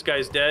 this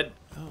guy's dead.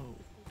 Oh.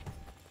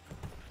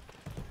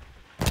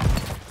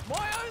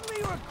 My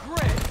only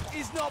regret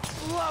is not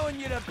blowing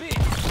you to bits.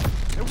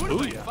 It would have Ooh,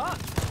 been yeah. fun.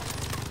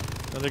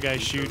 Another guy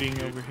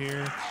shooting over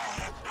here.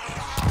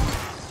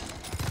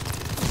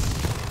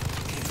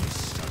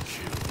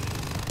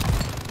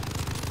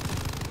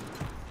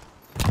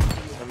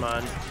 Come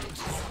on.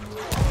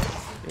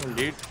 Damn,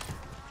 dude.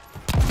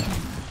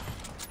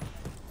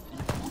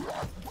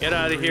 Get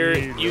out of here.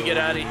 You get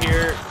out of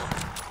here.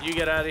 You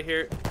get out of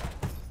here.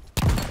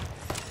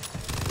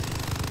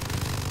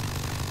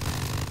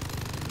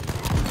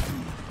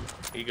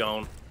 You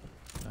going?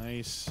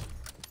 Nice.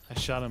 I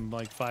shot him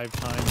like 5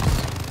 times.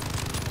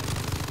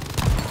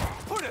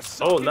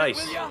 Oh,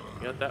 nice. You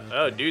got that?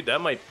 Oh, dude,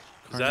 that might.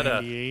 Is that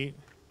a?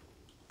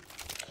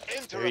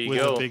 There you with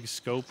go. a big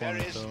scope on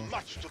it, though.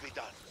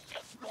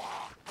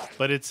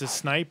 But it's a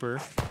sniper.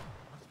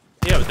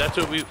 Yeah, but that's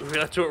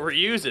what we're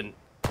using.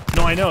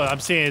 No, I know. I'm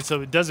saying it,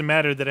 so it doesn't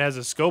matter that it has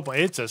a scope.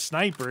 It's a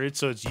sniper.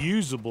 So it's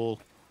usable.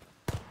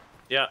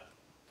 Yeah.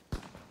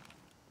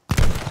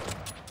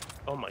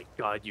 Oh my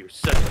God, you're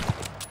such a...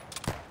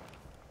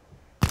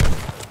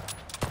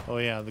 Oh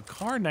yeah, the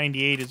Car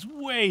 98 is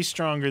way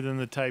stronger than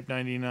the Type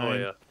 99. Oh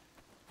yeah.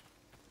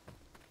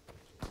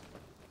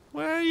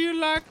 Well, you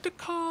like the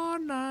Car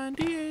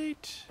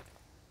 98.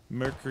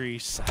 Mercury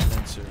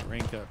silencer,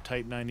 rank up.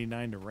 Type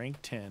 99 to rank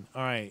 10.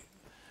 All right.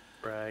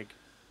 Brag.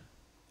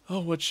 Oh,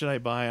 what should I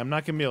buy? I'm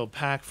not gonna be able to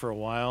pack for a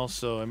while,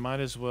 so I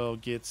might as well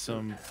get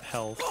some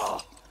health.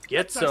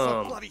 Get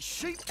some. bloody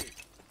sheep.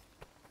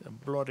 A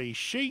bloody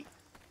sheep.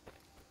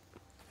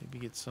 Maybe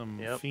get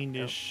some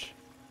fiendish.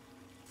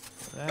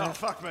 That. Oh,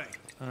 fuck me.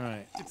 All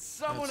right. Did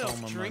someone That's else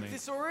all my drink money.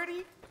 this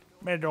already?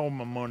 Made all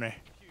my money.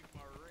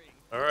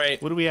 All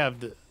right. What do we have?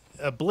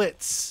 A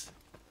blitz.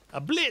 A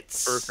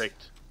blitz.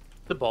 Perfect.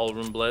 The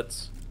ballroom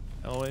blitz.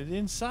 Oh, it's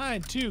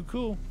inside too.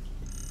 Cool.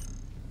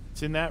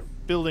 It's in that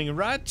building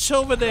right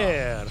over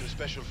there.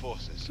 Special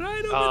forces.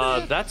 Right over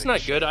there. That's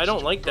not good. I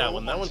don't like that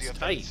one. That one's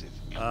tight.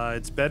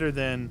 It's better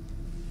than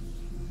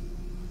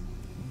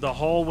the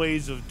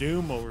hallways of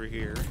doom over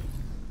here.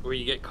 Where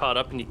you get caught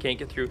up and you can't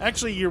get through.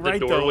 Actually, you're right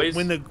doorways.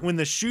 though. When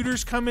the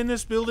shooters come in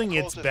this building,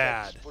 it's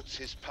bad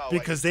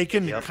because they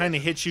can kind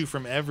of hit you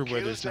from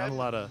everywhere. There's not a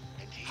lot of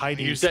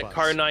hiding Use spots. that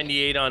Car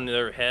 98 on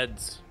their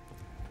heads.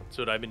 That's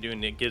what I've been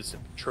doing. It gives a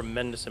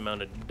tremendous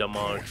amount of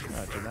damage.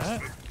 After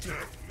that.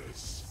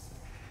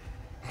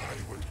 I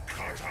would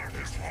cut out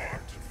his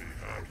heart if he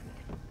had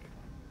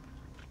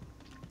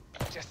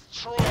one.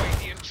 Destroy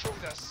the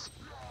intruders.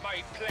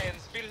 My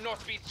plans will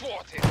not be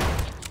thwarted.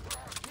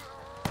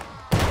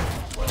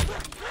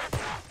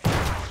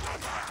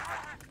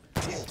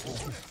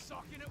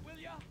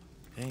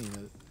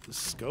 Dang, the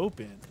scope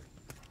in.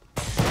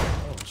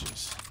 Oh,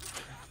 jeez.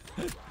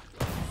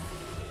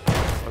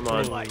 Come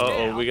on.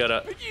 Uh-oh, we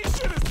gotta...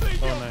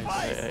 Oh,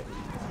 nice.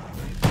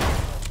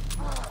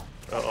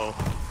 Uh-oh.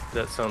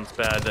 That sounds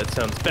bad. That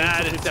sounds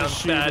bad. It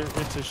sounds bad.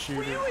 It's a shooter.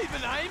 Were you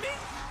even aiming?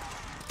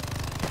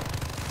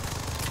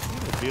 I'm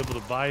gonna be able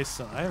to buy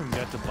some. I haven't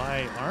got to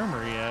buy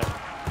armor yet.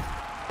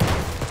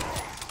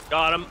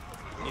 Got him.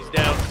 He's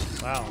down.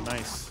 Wow,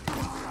 nice.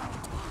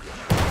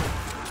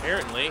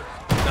 Apparently,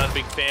 not a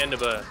big fan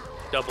of a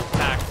double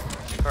pack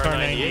Car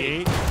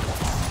 98.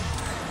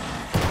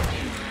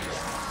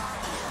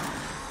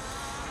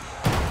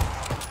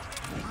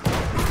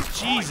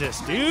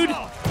 Jesus, dude.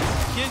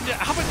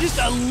 How about just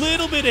a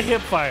little bit of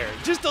hip fire?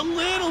 Just a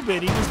little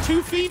bit. He was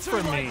 2 feet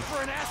from me.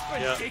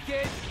 Yeah.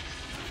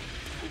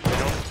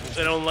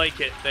 They don't like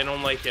it. They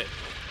don't like it.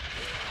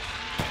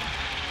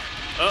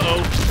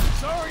 Uh-oh.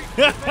 Sorry.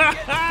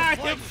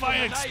 Hip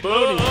fire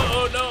exploding.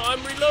 Oh, no,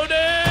 I'm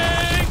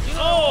reloading.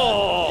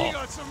 Oh. You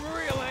got some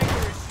real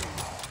anger issues.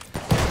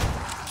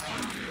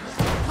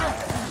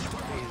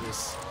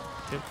 Jesus.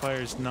 Hip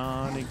fire's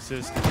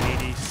non-existent,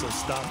 80, so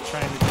stop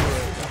trying to do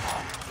it.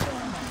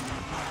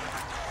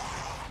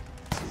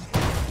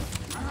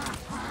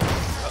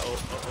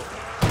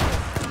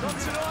 Not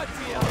tonight,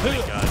 dear. Oh my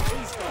God.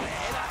 He's got a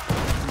head up.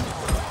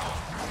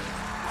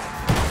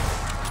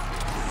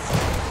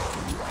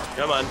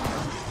 Come on.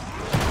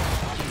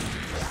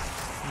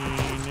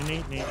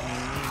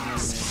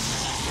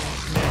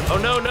 Oh,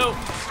 no, no.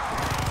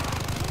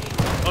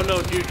 Oh,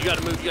 no, dude, you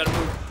gotta move, you gotta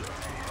move.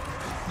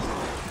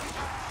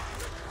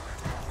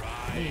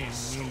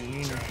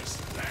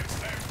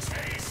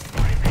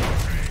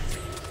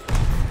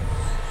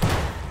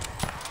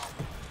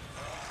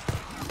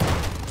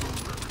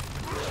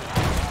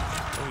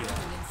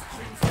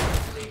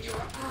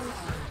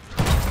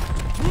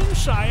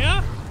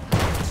 Shia.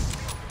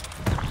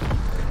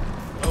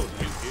 Oh,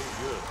 dude,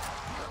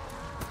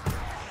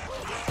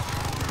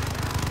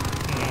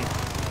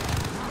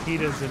 good. He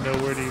doesn't know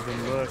where to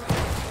even look.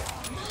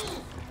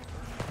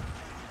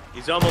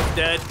 He's almost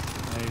dead.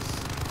 Nice.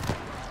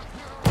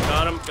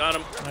 Got him, got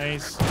him.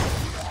 Nice. I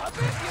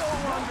bet you're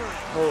wondering.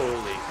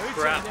 Holy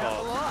crap.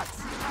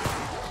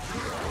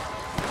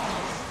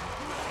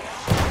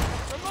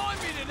 Remind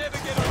me to never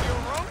get on your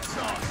wrong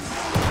side.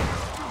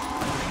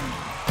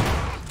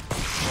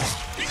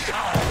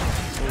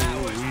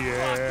 Oh,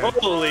 yeah.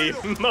 Holy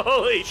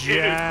moly, dude.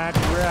 Jack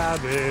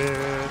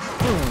Rabbit.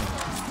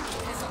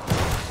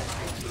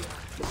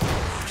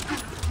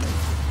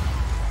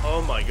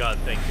 Oh my God,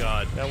 thank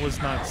God. That was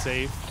not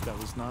safe. That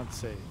was not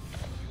safe.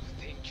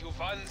 Think you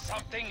won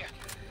something?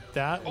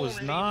 That was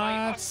Only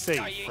not my safe,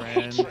 undying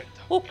friend. hatred.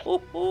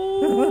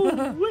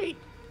 Wait.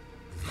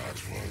 That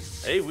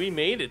was... Hey, we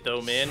made it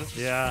though, man.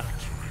 Yeah.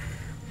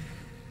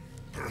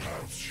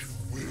 Perhaps you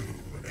will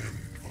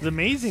It's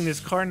amazing.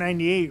 This Car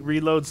 98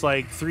 reloads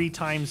like 3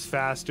 times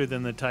faster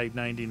than the Type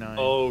 99.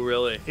 Oh,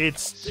 really?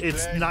 It's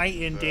night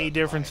and day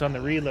difference on the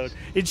reload.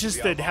 It's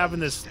just that having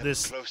this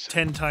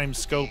 10 times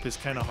scope is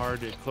kind of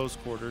hard at close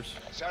quarters.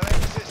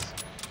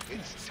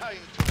 It's time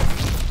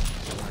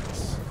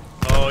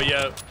Oh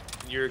yeah,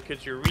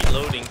 because you're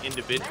reloading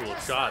individual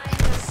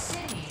shots.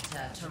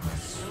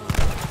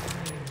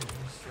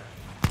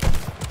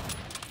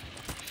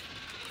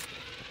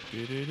 I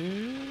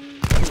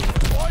didn't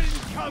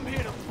come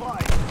here to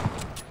play.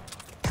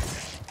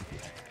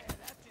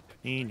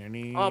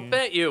 I'll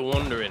bet you're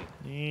wondering.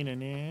 Were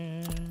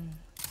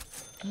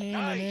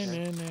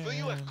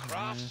you a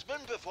craftsman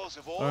before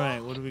the war? All right,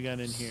 what do we got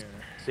in here?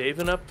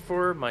 Saving up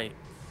for my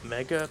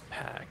mega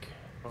pack.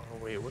 Oh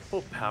wait, what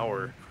about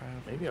power?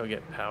 Maybe I'll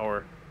get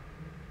power.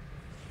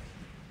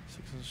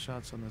 6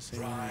 shots on the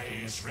same.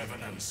 Rise,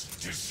 revenants,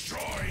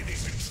 destroy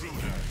these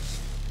intruders.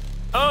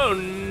 Oh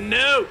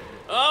no!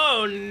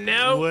 Oh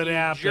no! What you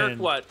happened? Jerk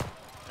what?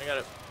 I got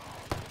it.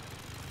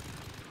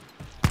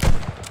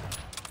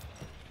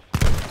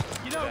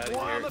 You know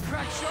why I'm a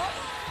crack shot?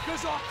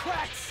 Because I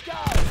cracked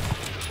skulls.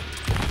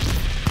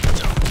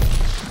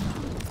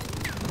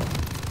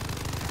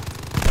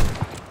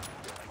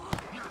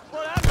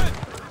 What happened?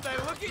 They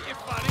look at you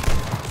funny.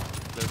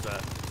 There's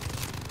that.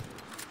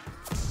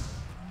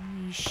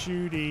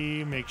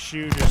 Shooty,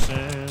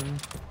 McShooterson.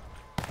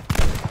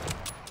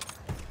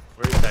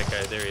 Where's that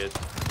guy? There he is.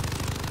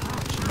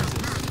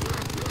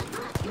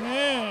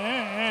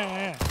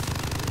 Yeah.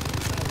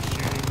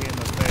 Shooting me in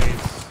the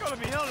face. Gotta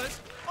be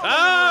honest.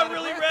 Ah,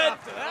 really red.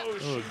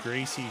 Oh,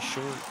 Gracie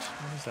Short.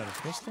 What is that,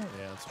 a pistol?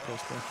 Yeah, it's a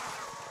pistol.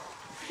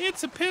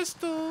 It's a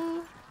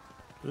pistol.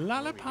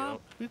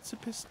 Lollipop, it's a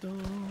pistol.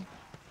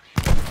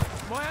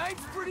 My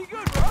aim's pretty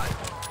good, right?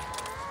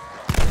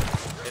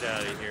 Get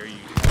out of here, you.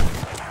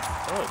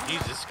 Oh,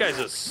 jeez, this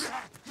guy's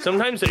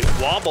sometimes they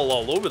wobble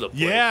all over the place.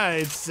 Yeah,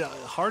 it's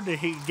hard to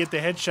get the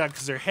headshot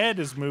because their head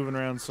is moving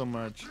around so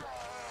much.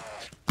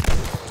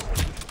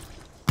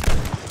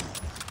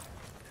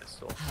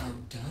 Pistol. How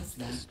does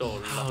that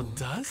Pistol. How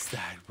does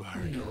that work?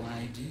 No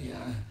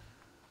idea.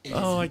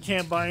 Oh, I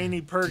can't buy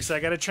any perks. I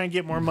got to try and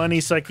get more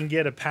money so I can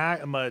get a pack.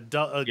 Get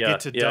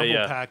to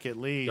double pack at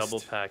least. Double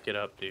pack it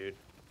up, dude.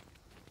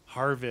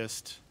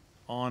 Harvest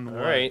on All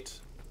what? right.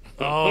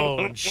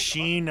 Oh,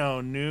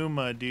 Chino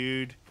Numa,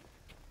 dude.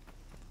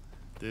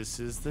 This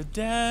is the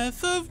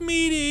death of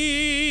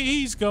Meaty.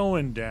 He's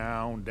going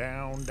down,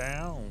 down,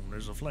 down.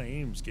 There's the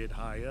flames get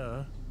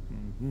higher.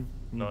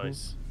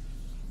 Nice.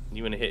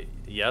 You want to hit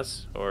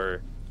yes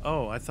or?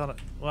 Oh, I thought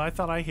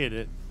I hit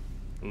it.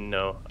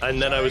 No.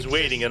 And then I was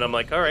waiting, and I'm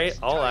like, all right,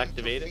 I'll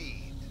activate it.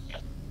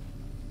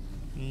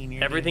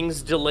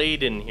 Everything's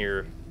delayed in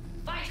here.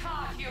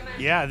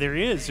 Yeah, there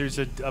is. There's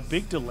a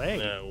big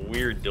delay.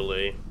 Weird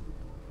delay.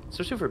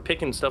 Especially for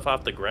picking stuff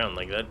off the ground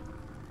like that.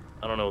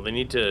 I don't know. They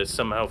need to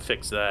somehow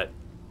fix that.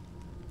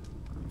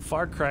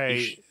 Far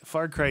Cry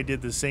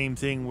did the same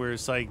thing where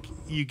it's like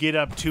you get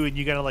up to it and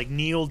you gotta like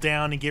kneel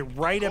down and get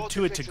right up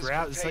to it to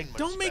grab. It's like,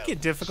 don't make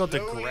it difficult to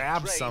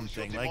grab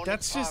something. Like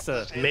that's just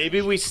a.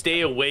 Maybe we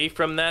stay away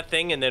from that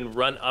thing and then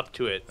run up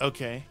to it.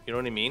 Okay. You know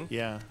what I mean?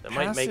 Yeah. That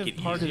might make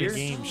it part easier. Of the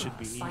game should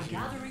be easier. Look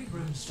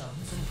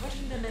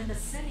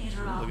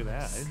at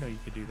that. I didn't know you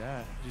could do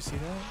that. Did you see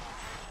that?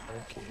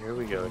 Okay, here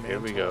we go. Here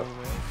we go.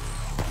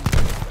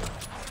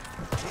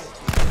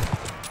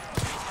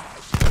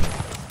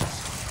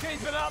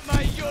 Keep it up,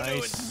 mate. You're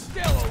doing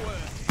stellar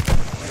work.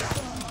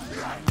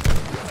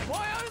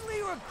 My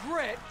only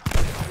regret.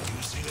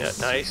 Yeah,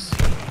 nice.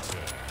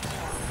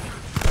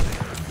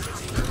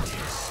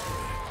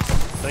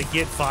 Like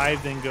get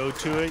 5, then go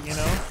to it, you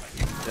know?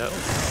 Yep.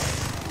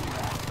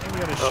 And we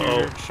got a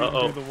shooter shooting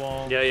through the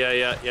wall.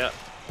 Yeah.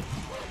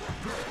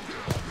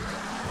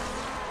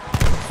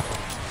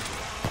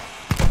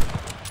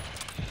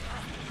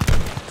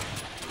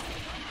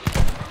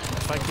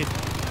 If I could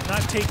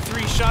not take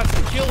 3 shots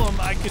to kill him,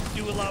 I could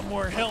do a lot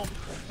more help.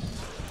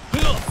 We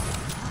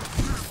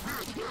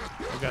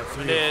got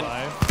 3 of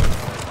 5.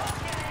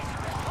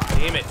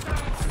 Damn it.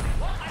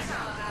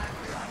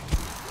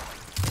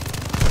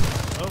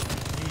 Oh,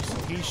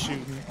 he's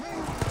shooting.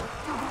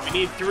 We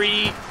need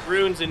 3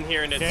 runes in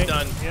here and it's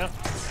done. Yep. God,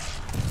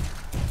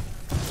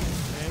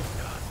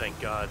 thank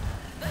God.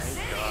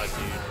 Thank God,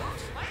 dude.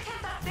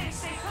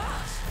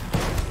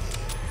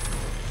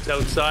 It's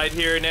outside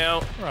here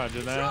now.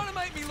 Roger that. Trying to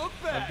make me look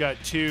bad. I've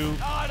got 2.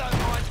 I don't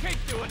mind.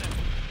 Keep doing it.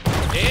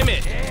 Damn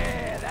it.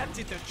 Yeah, that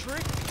did the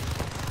trick.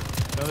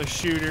 Another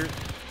shooter.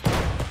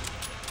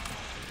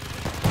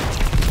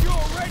 You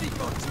already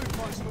got too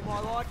close for my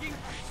liking.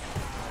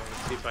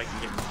 Let's see if I can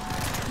get.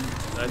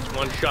 That's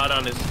 1 shot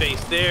on his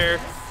face there.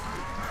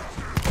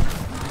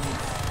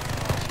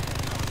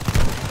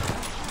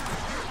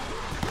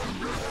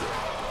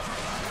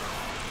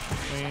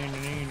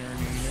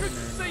 Good to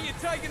see you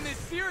taking this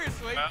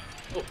seriously.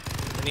 Oh,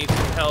 I need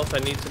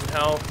some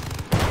health.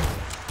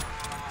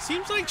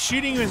 Seems like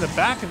shooting you in the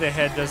back of the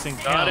head doesn't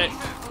count. Got it.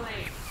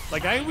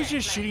 Like I was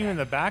just shooting you in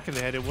the back of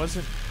the head. It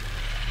wasn't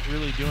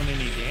really doing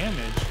any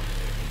damage.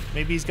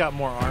 Maybe he's got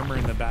more armor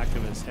in the back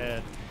of his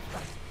head.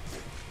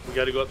 We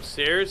gotta go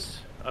upstairs.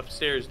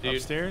 Upstairs, dude.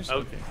 Upstairs? Oh,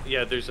 okay.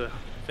 Yeah, there's a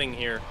thing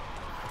here.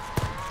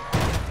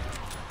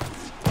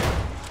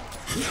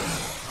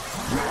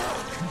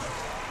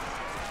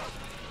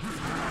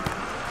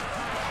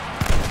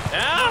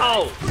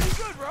 Ow! Pretty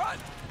good, right?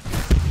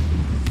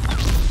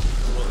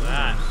 What was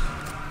that?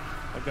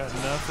 I've got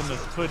nothing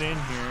to put in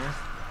here.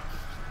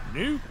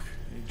 Nuke.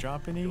 You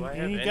drop any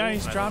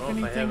guys drop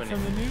anything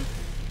from the nuke?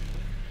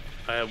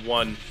 I have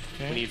one.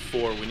 Okay. We need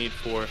 4. We need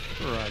 4.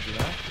 Roger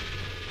that.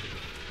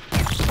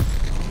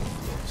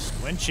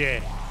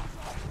 Squinchy.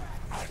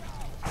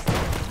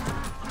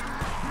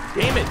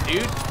 Damn it,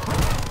 dude.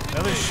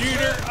 Another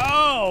shooter.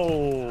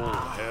 Oh,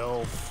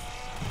 health.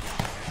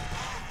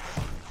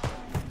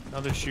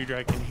 Another shooter.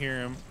 I can hear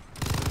him.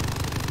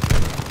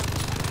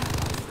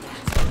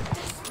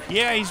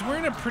 Yeah, he's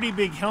wearing a pretty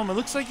big helmet.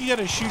 Looks like you got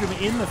to shoot him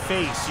in the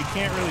face. You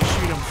can't really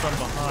shoot him from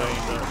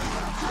behind.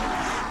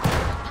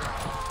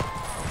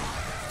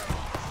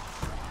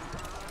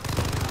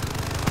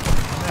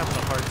 I'm having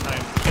a hard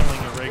time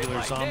killing a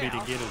regular zombie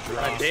to get a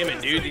drop. God damn it,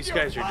 dude. These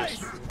guys are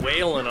just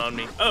wailing on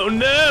me. Oh,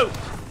 no!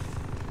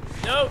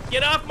 No,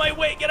 get off my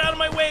way. Get out of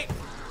my way.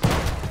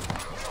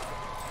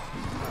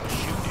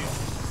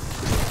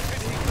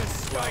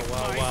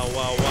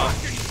 Wow.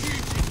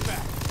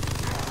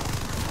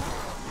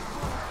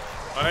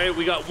 All right,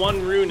 we got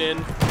 1 rune in.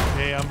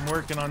 Okay, I'm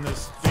working on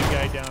this big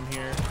guy down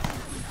here.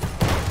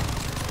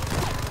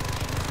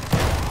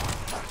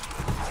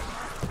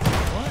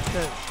 What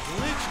the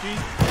glitch, dude?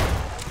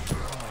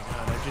 Oh my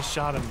god, I just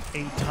shot him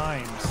 8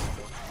 times.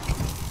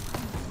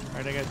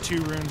 Alright, I got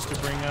 2 runes to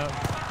bring up.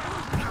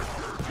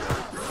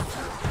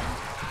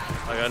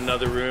 I got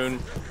another rune.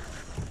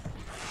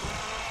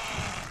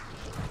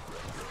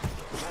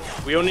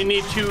 We only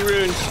need 2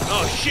 runes.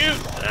 Oh, shoot!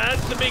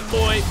 That's the big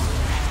boy.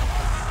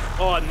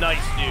 Oh, nice,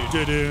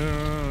 dude.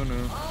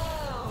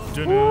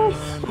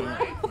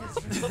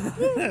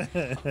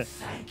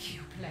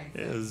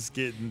 It was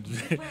getting,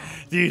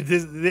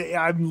 dude.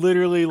 I'm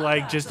literally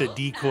like just a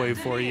decoy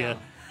for you.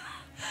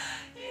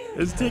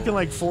 It's taking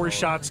like 4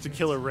 shots to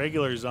kill a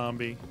regular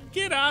zombie.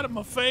 Get out of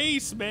my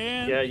face,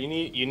 man. Yeah, you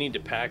need to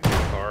pack your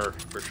car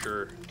for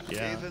sure.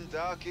 Yeah. Even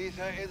dark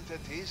ether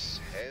entities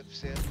have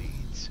their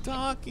needs.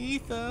 Dark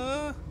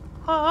ether.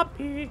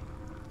 Hoppy.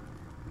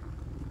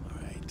 All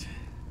right.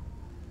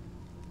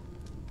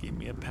 Give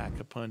me a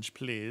pack-a-punch,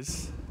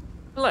 please.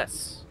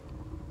 Bless.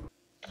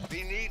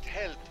 We need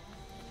help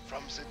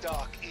from the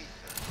dark ether.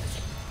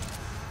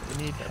 We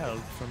need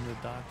help from the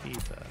dark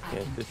ether. I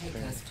can take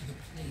us to the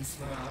place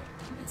where our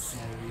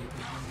emissary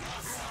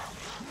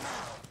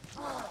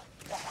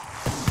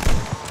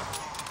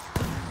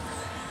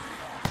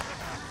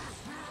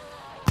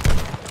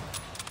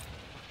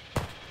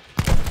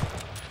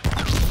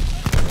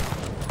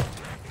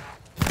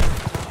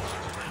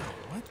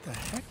What the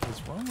heck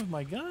is wrong with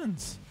my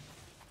guns?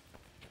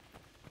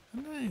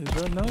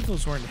 None of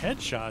those weren't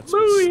headshots,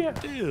 but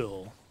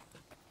still.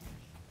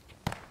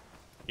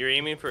 You're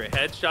aiming for a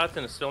headshot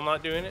and it's still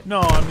not doing it?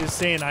 No, I'm just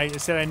saying, I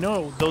said I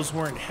know those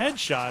weren't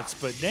headshots,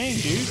 but dang,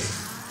 dude.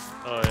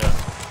 Oh, yeah.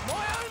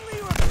 My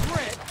only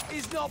regret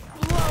is not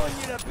blowing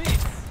you to bits.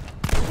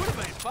 It would have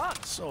been fun.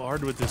 So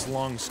hard with this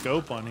long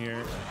scope on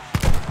here.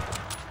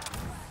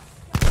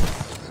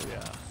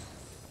 Yeah.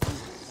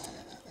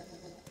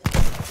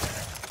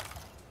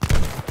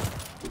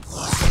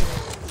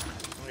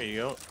 There you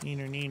go.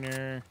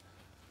 Neener.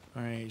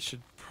 All right,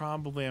 should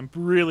probably. I'm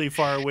really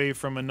far away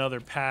from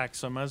another pack,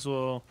 so I might as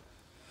well.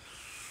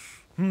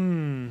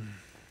 Maybe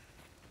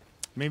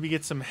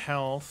get some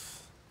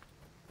health.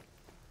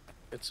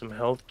 Get some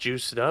health,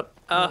 juice it up.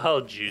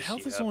 I'll juice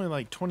Health you is up. only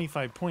like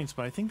 25 points,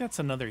 but I think that's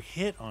another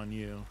hit on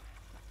you.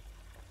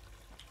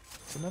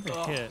 It's another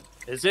hit.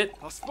 Is it?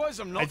 I suppose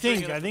I'm not. I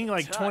think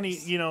like 20.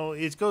 You know,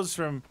 it goes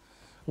from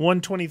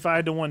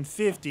 125 to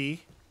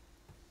 150.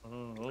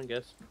 I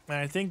guess. And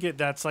I think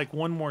that's like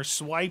one more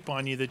swipe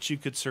on you that you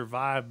could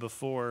survive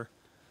before.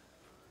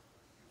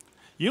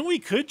 You know what we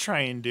could try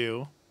and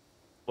do?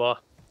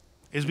 What?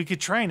 Is we could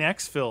try and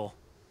exfil.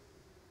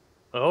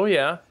 Oh,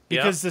 yeah.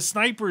 Because the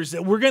snipers,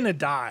 we're going to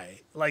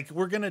die. Like,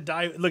 we're going to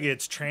die. Look,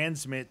 it's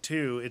transmit,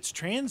 too. It's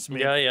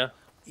transmit. Yeah.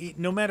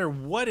 No matter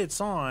what it's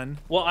on.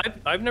 Well,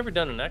 I've never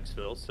done an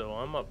exfil, so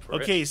I'm up for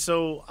it. Okay,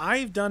 so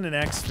I've done an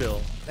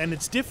exfil, and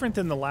it's different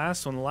than the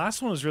last one. The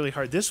last one was really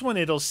hard. This one,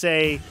 it'll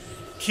say,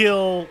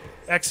 kill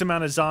X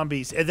amount of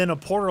zombies, and then a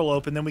portal will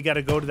open, then we got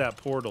to go to that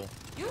portal.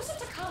 Use it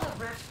to call a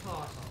rift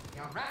portal.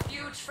 Your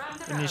refuge from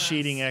the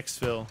Initiating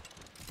exfil.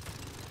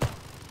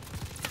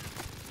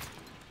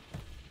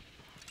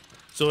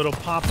 So it'll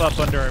pop up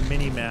under our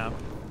mini map.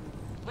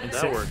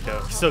 That worked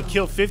out. So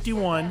kill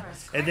 51,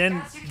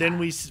 and then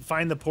we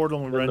find the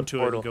portal and run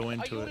to it and go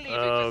into it.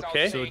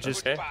 Okay. So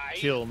just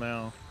kill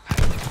now.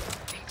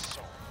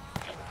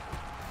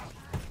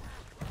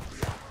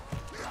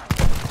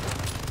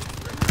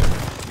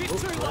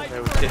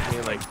 That was hitting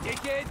me like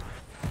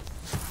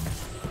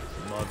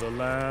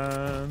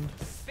Motherland.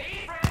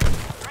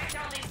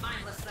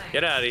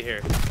 Get out of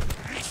here.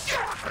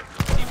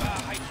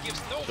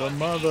 The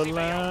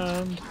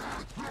motherland.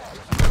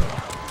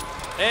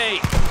 Hey!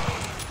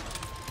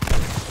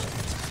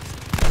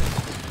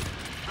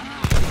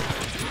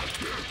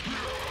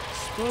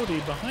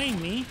 Splody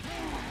behind me.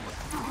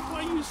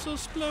 Why are you so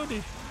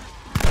splody?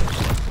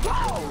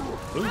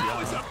 Whoa! That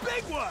was a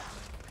big one!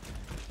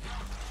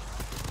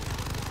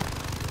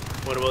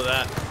 What about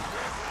that?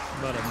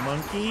 About a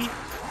monkey.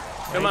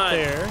 Come right on.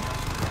 There.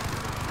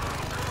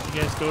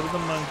 You guys go to the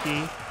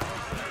monkey.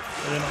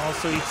 And then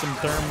also eat some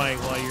thermite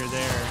while you're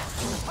there.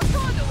 I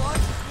kinda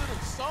like this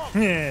little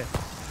song. Yeah.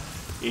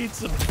 Eat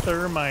some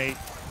thermite.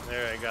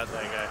 There, I got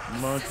that guy.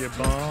 Monkey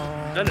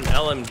bomb. Is that an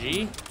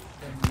LMG?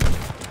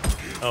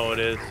 Oh, it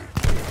is.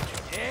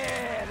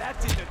 Yeah,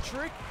 that did the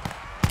trick.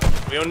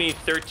 We only need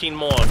 13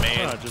 more,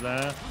 man. Roger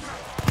that.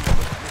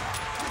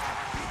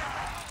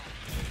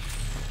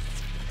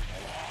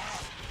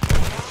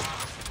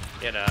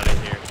 Get out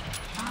of here.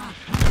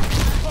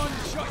 Fun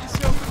to shot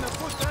yourself in the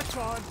foot that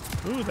time.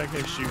 Ooh, that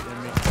guy's shooting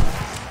at me.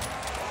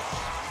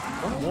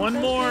 One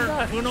more.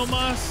 Uno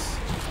mas.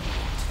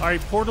 All right,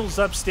 portal's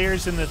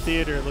upstairs in the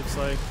theater, it looks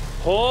like.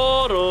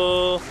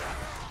 Portal.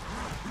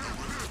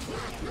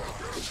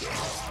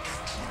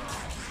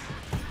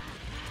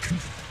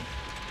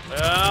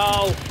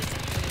 Ow.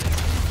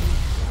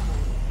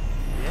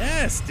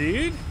 Yes,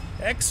 dude.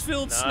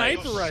 X-filled Nice.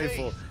 sniper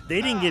rifle.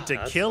 They didn't get to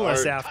That's kill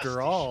us hard.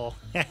 after all.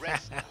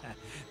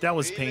 That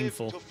was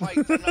painful. To fight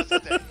another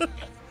day.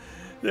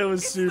 That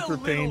was It's super the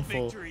little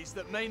painful. victories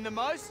that mean the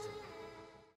most.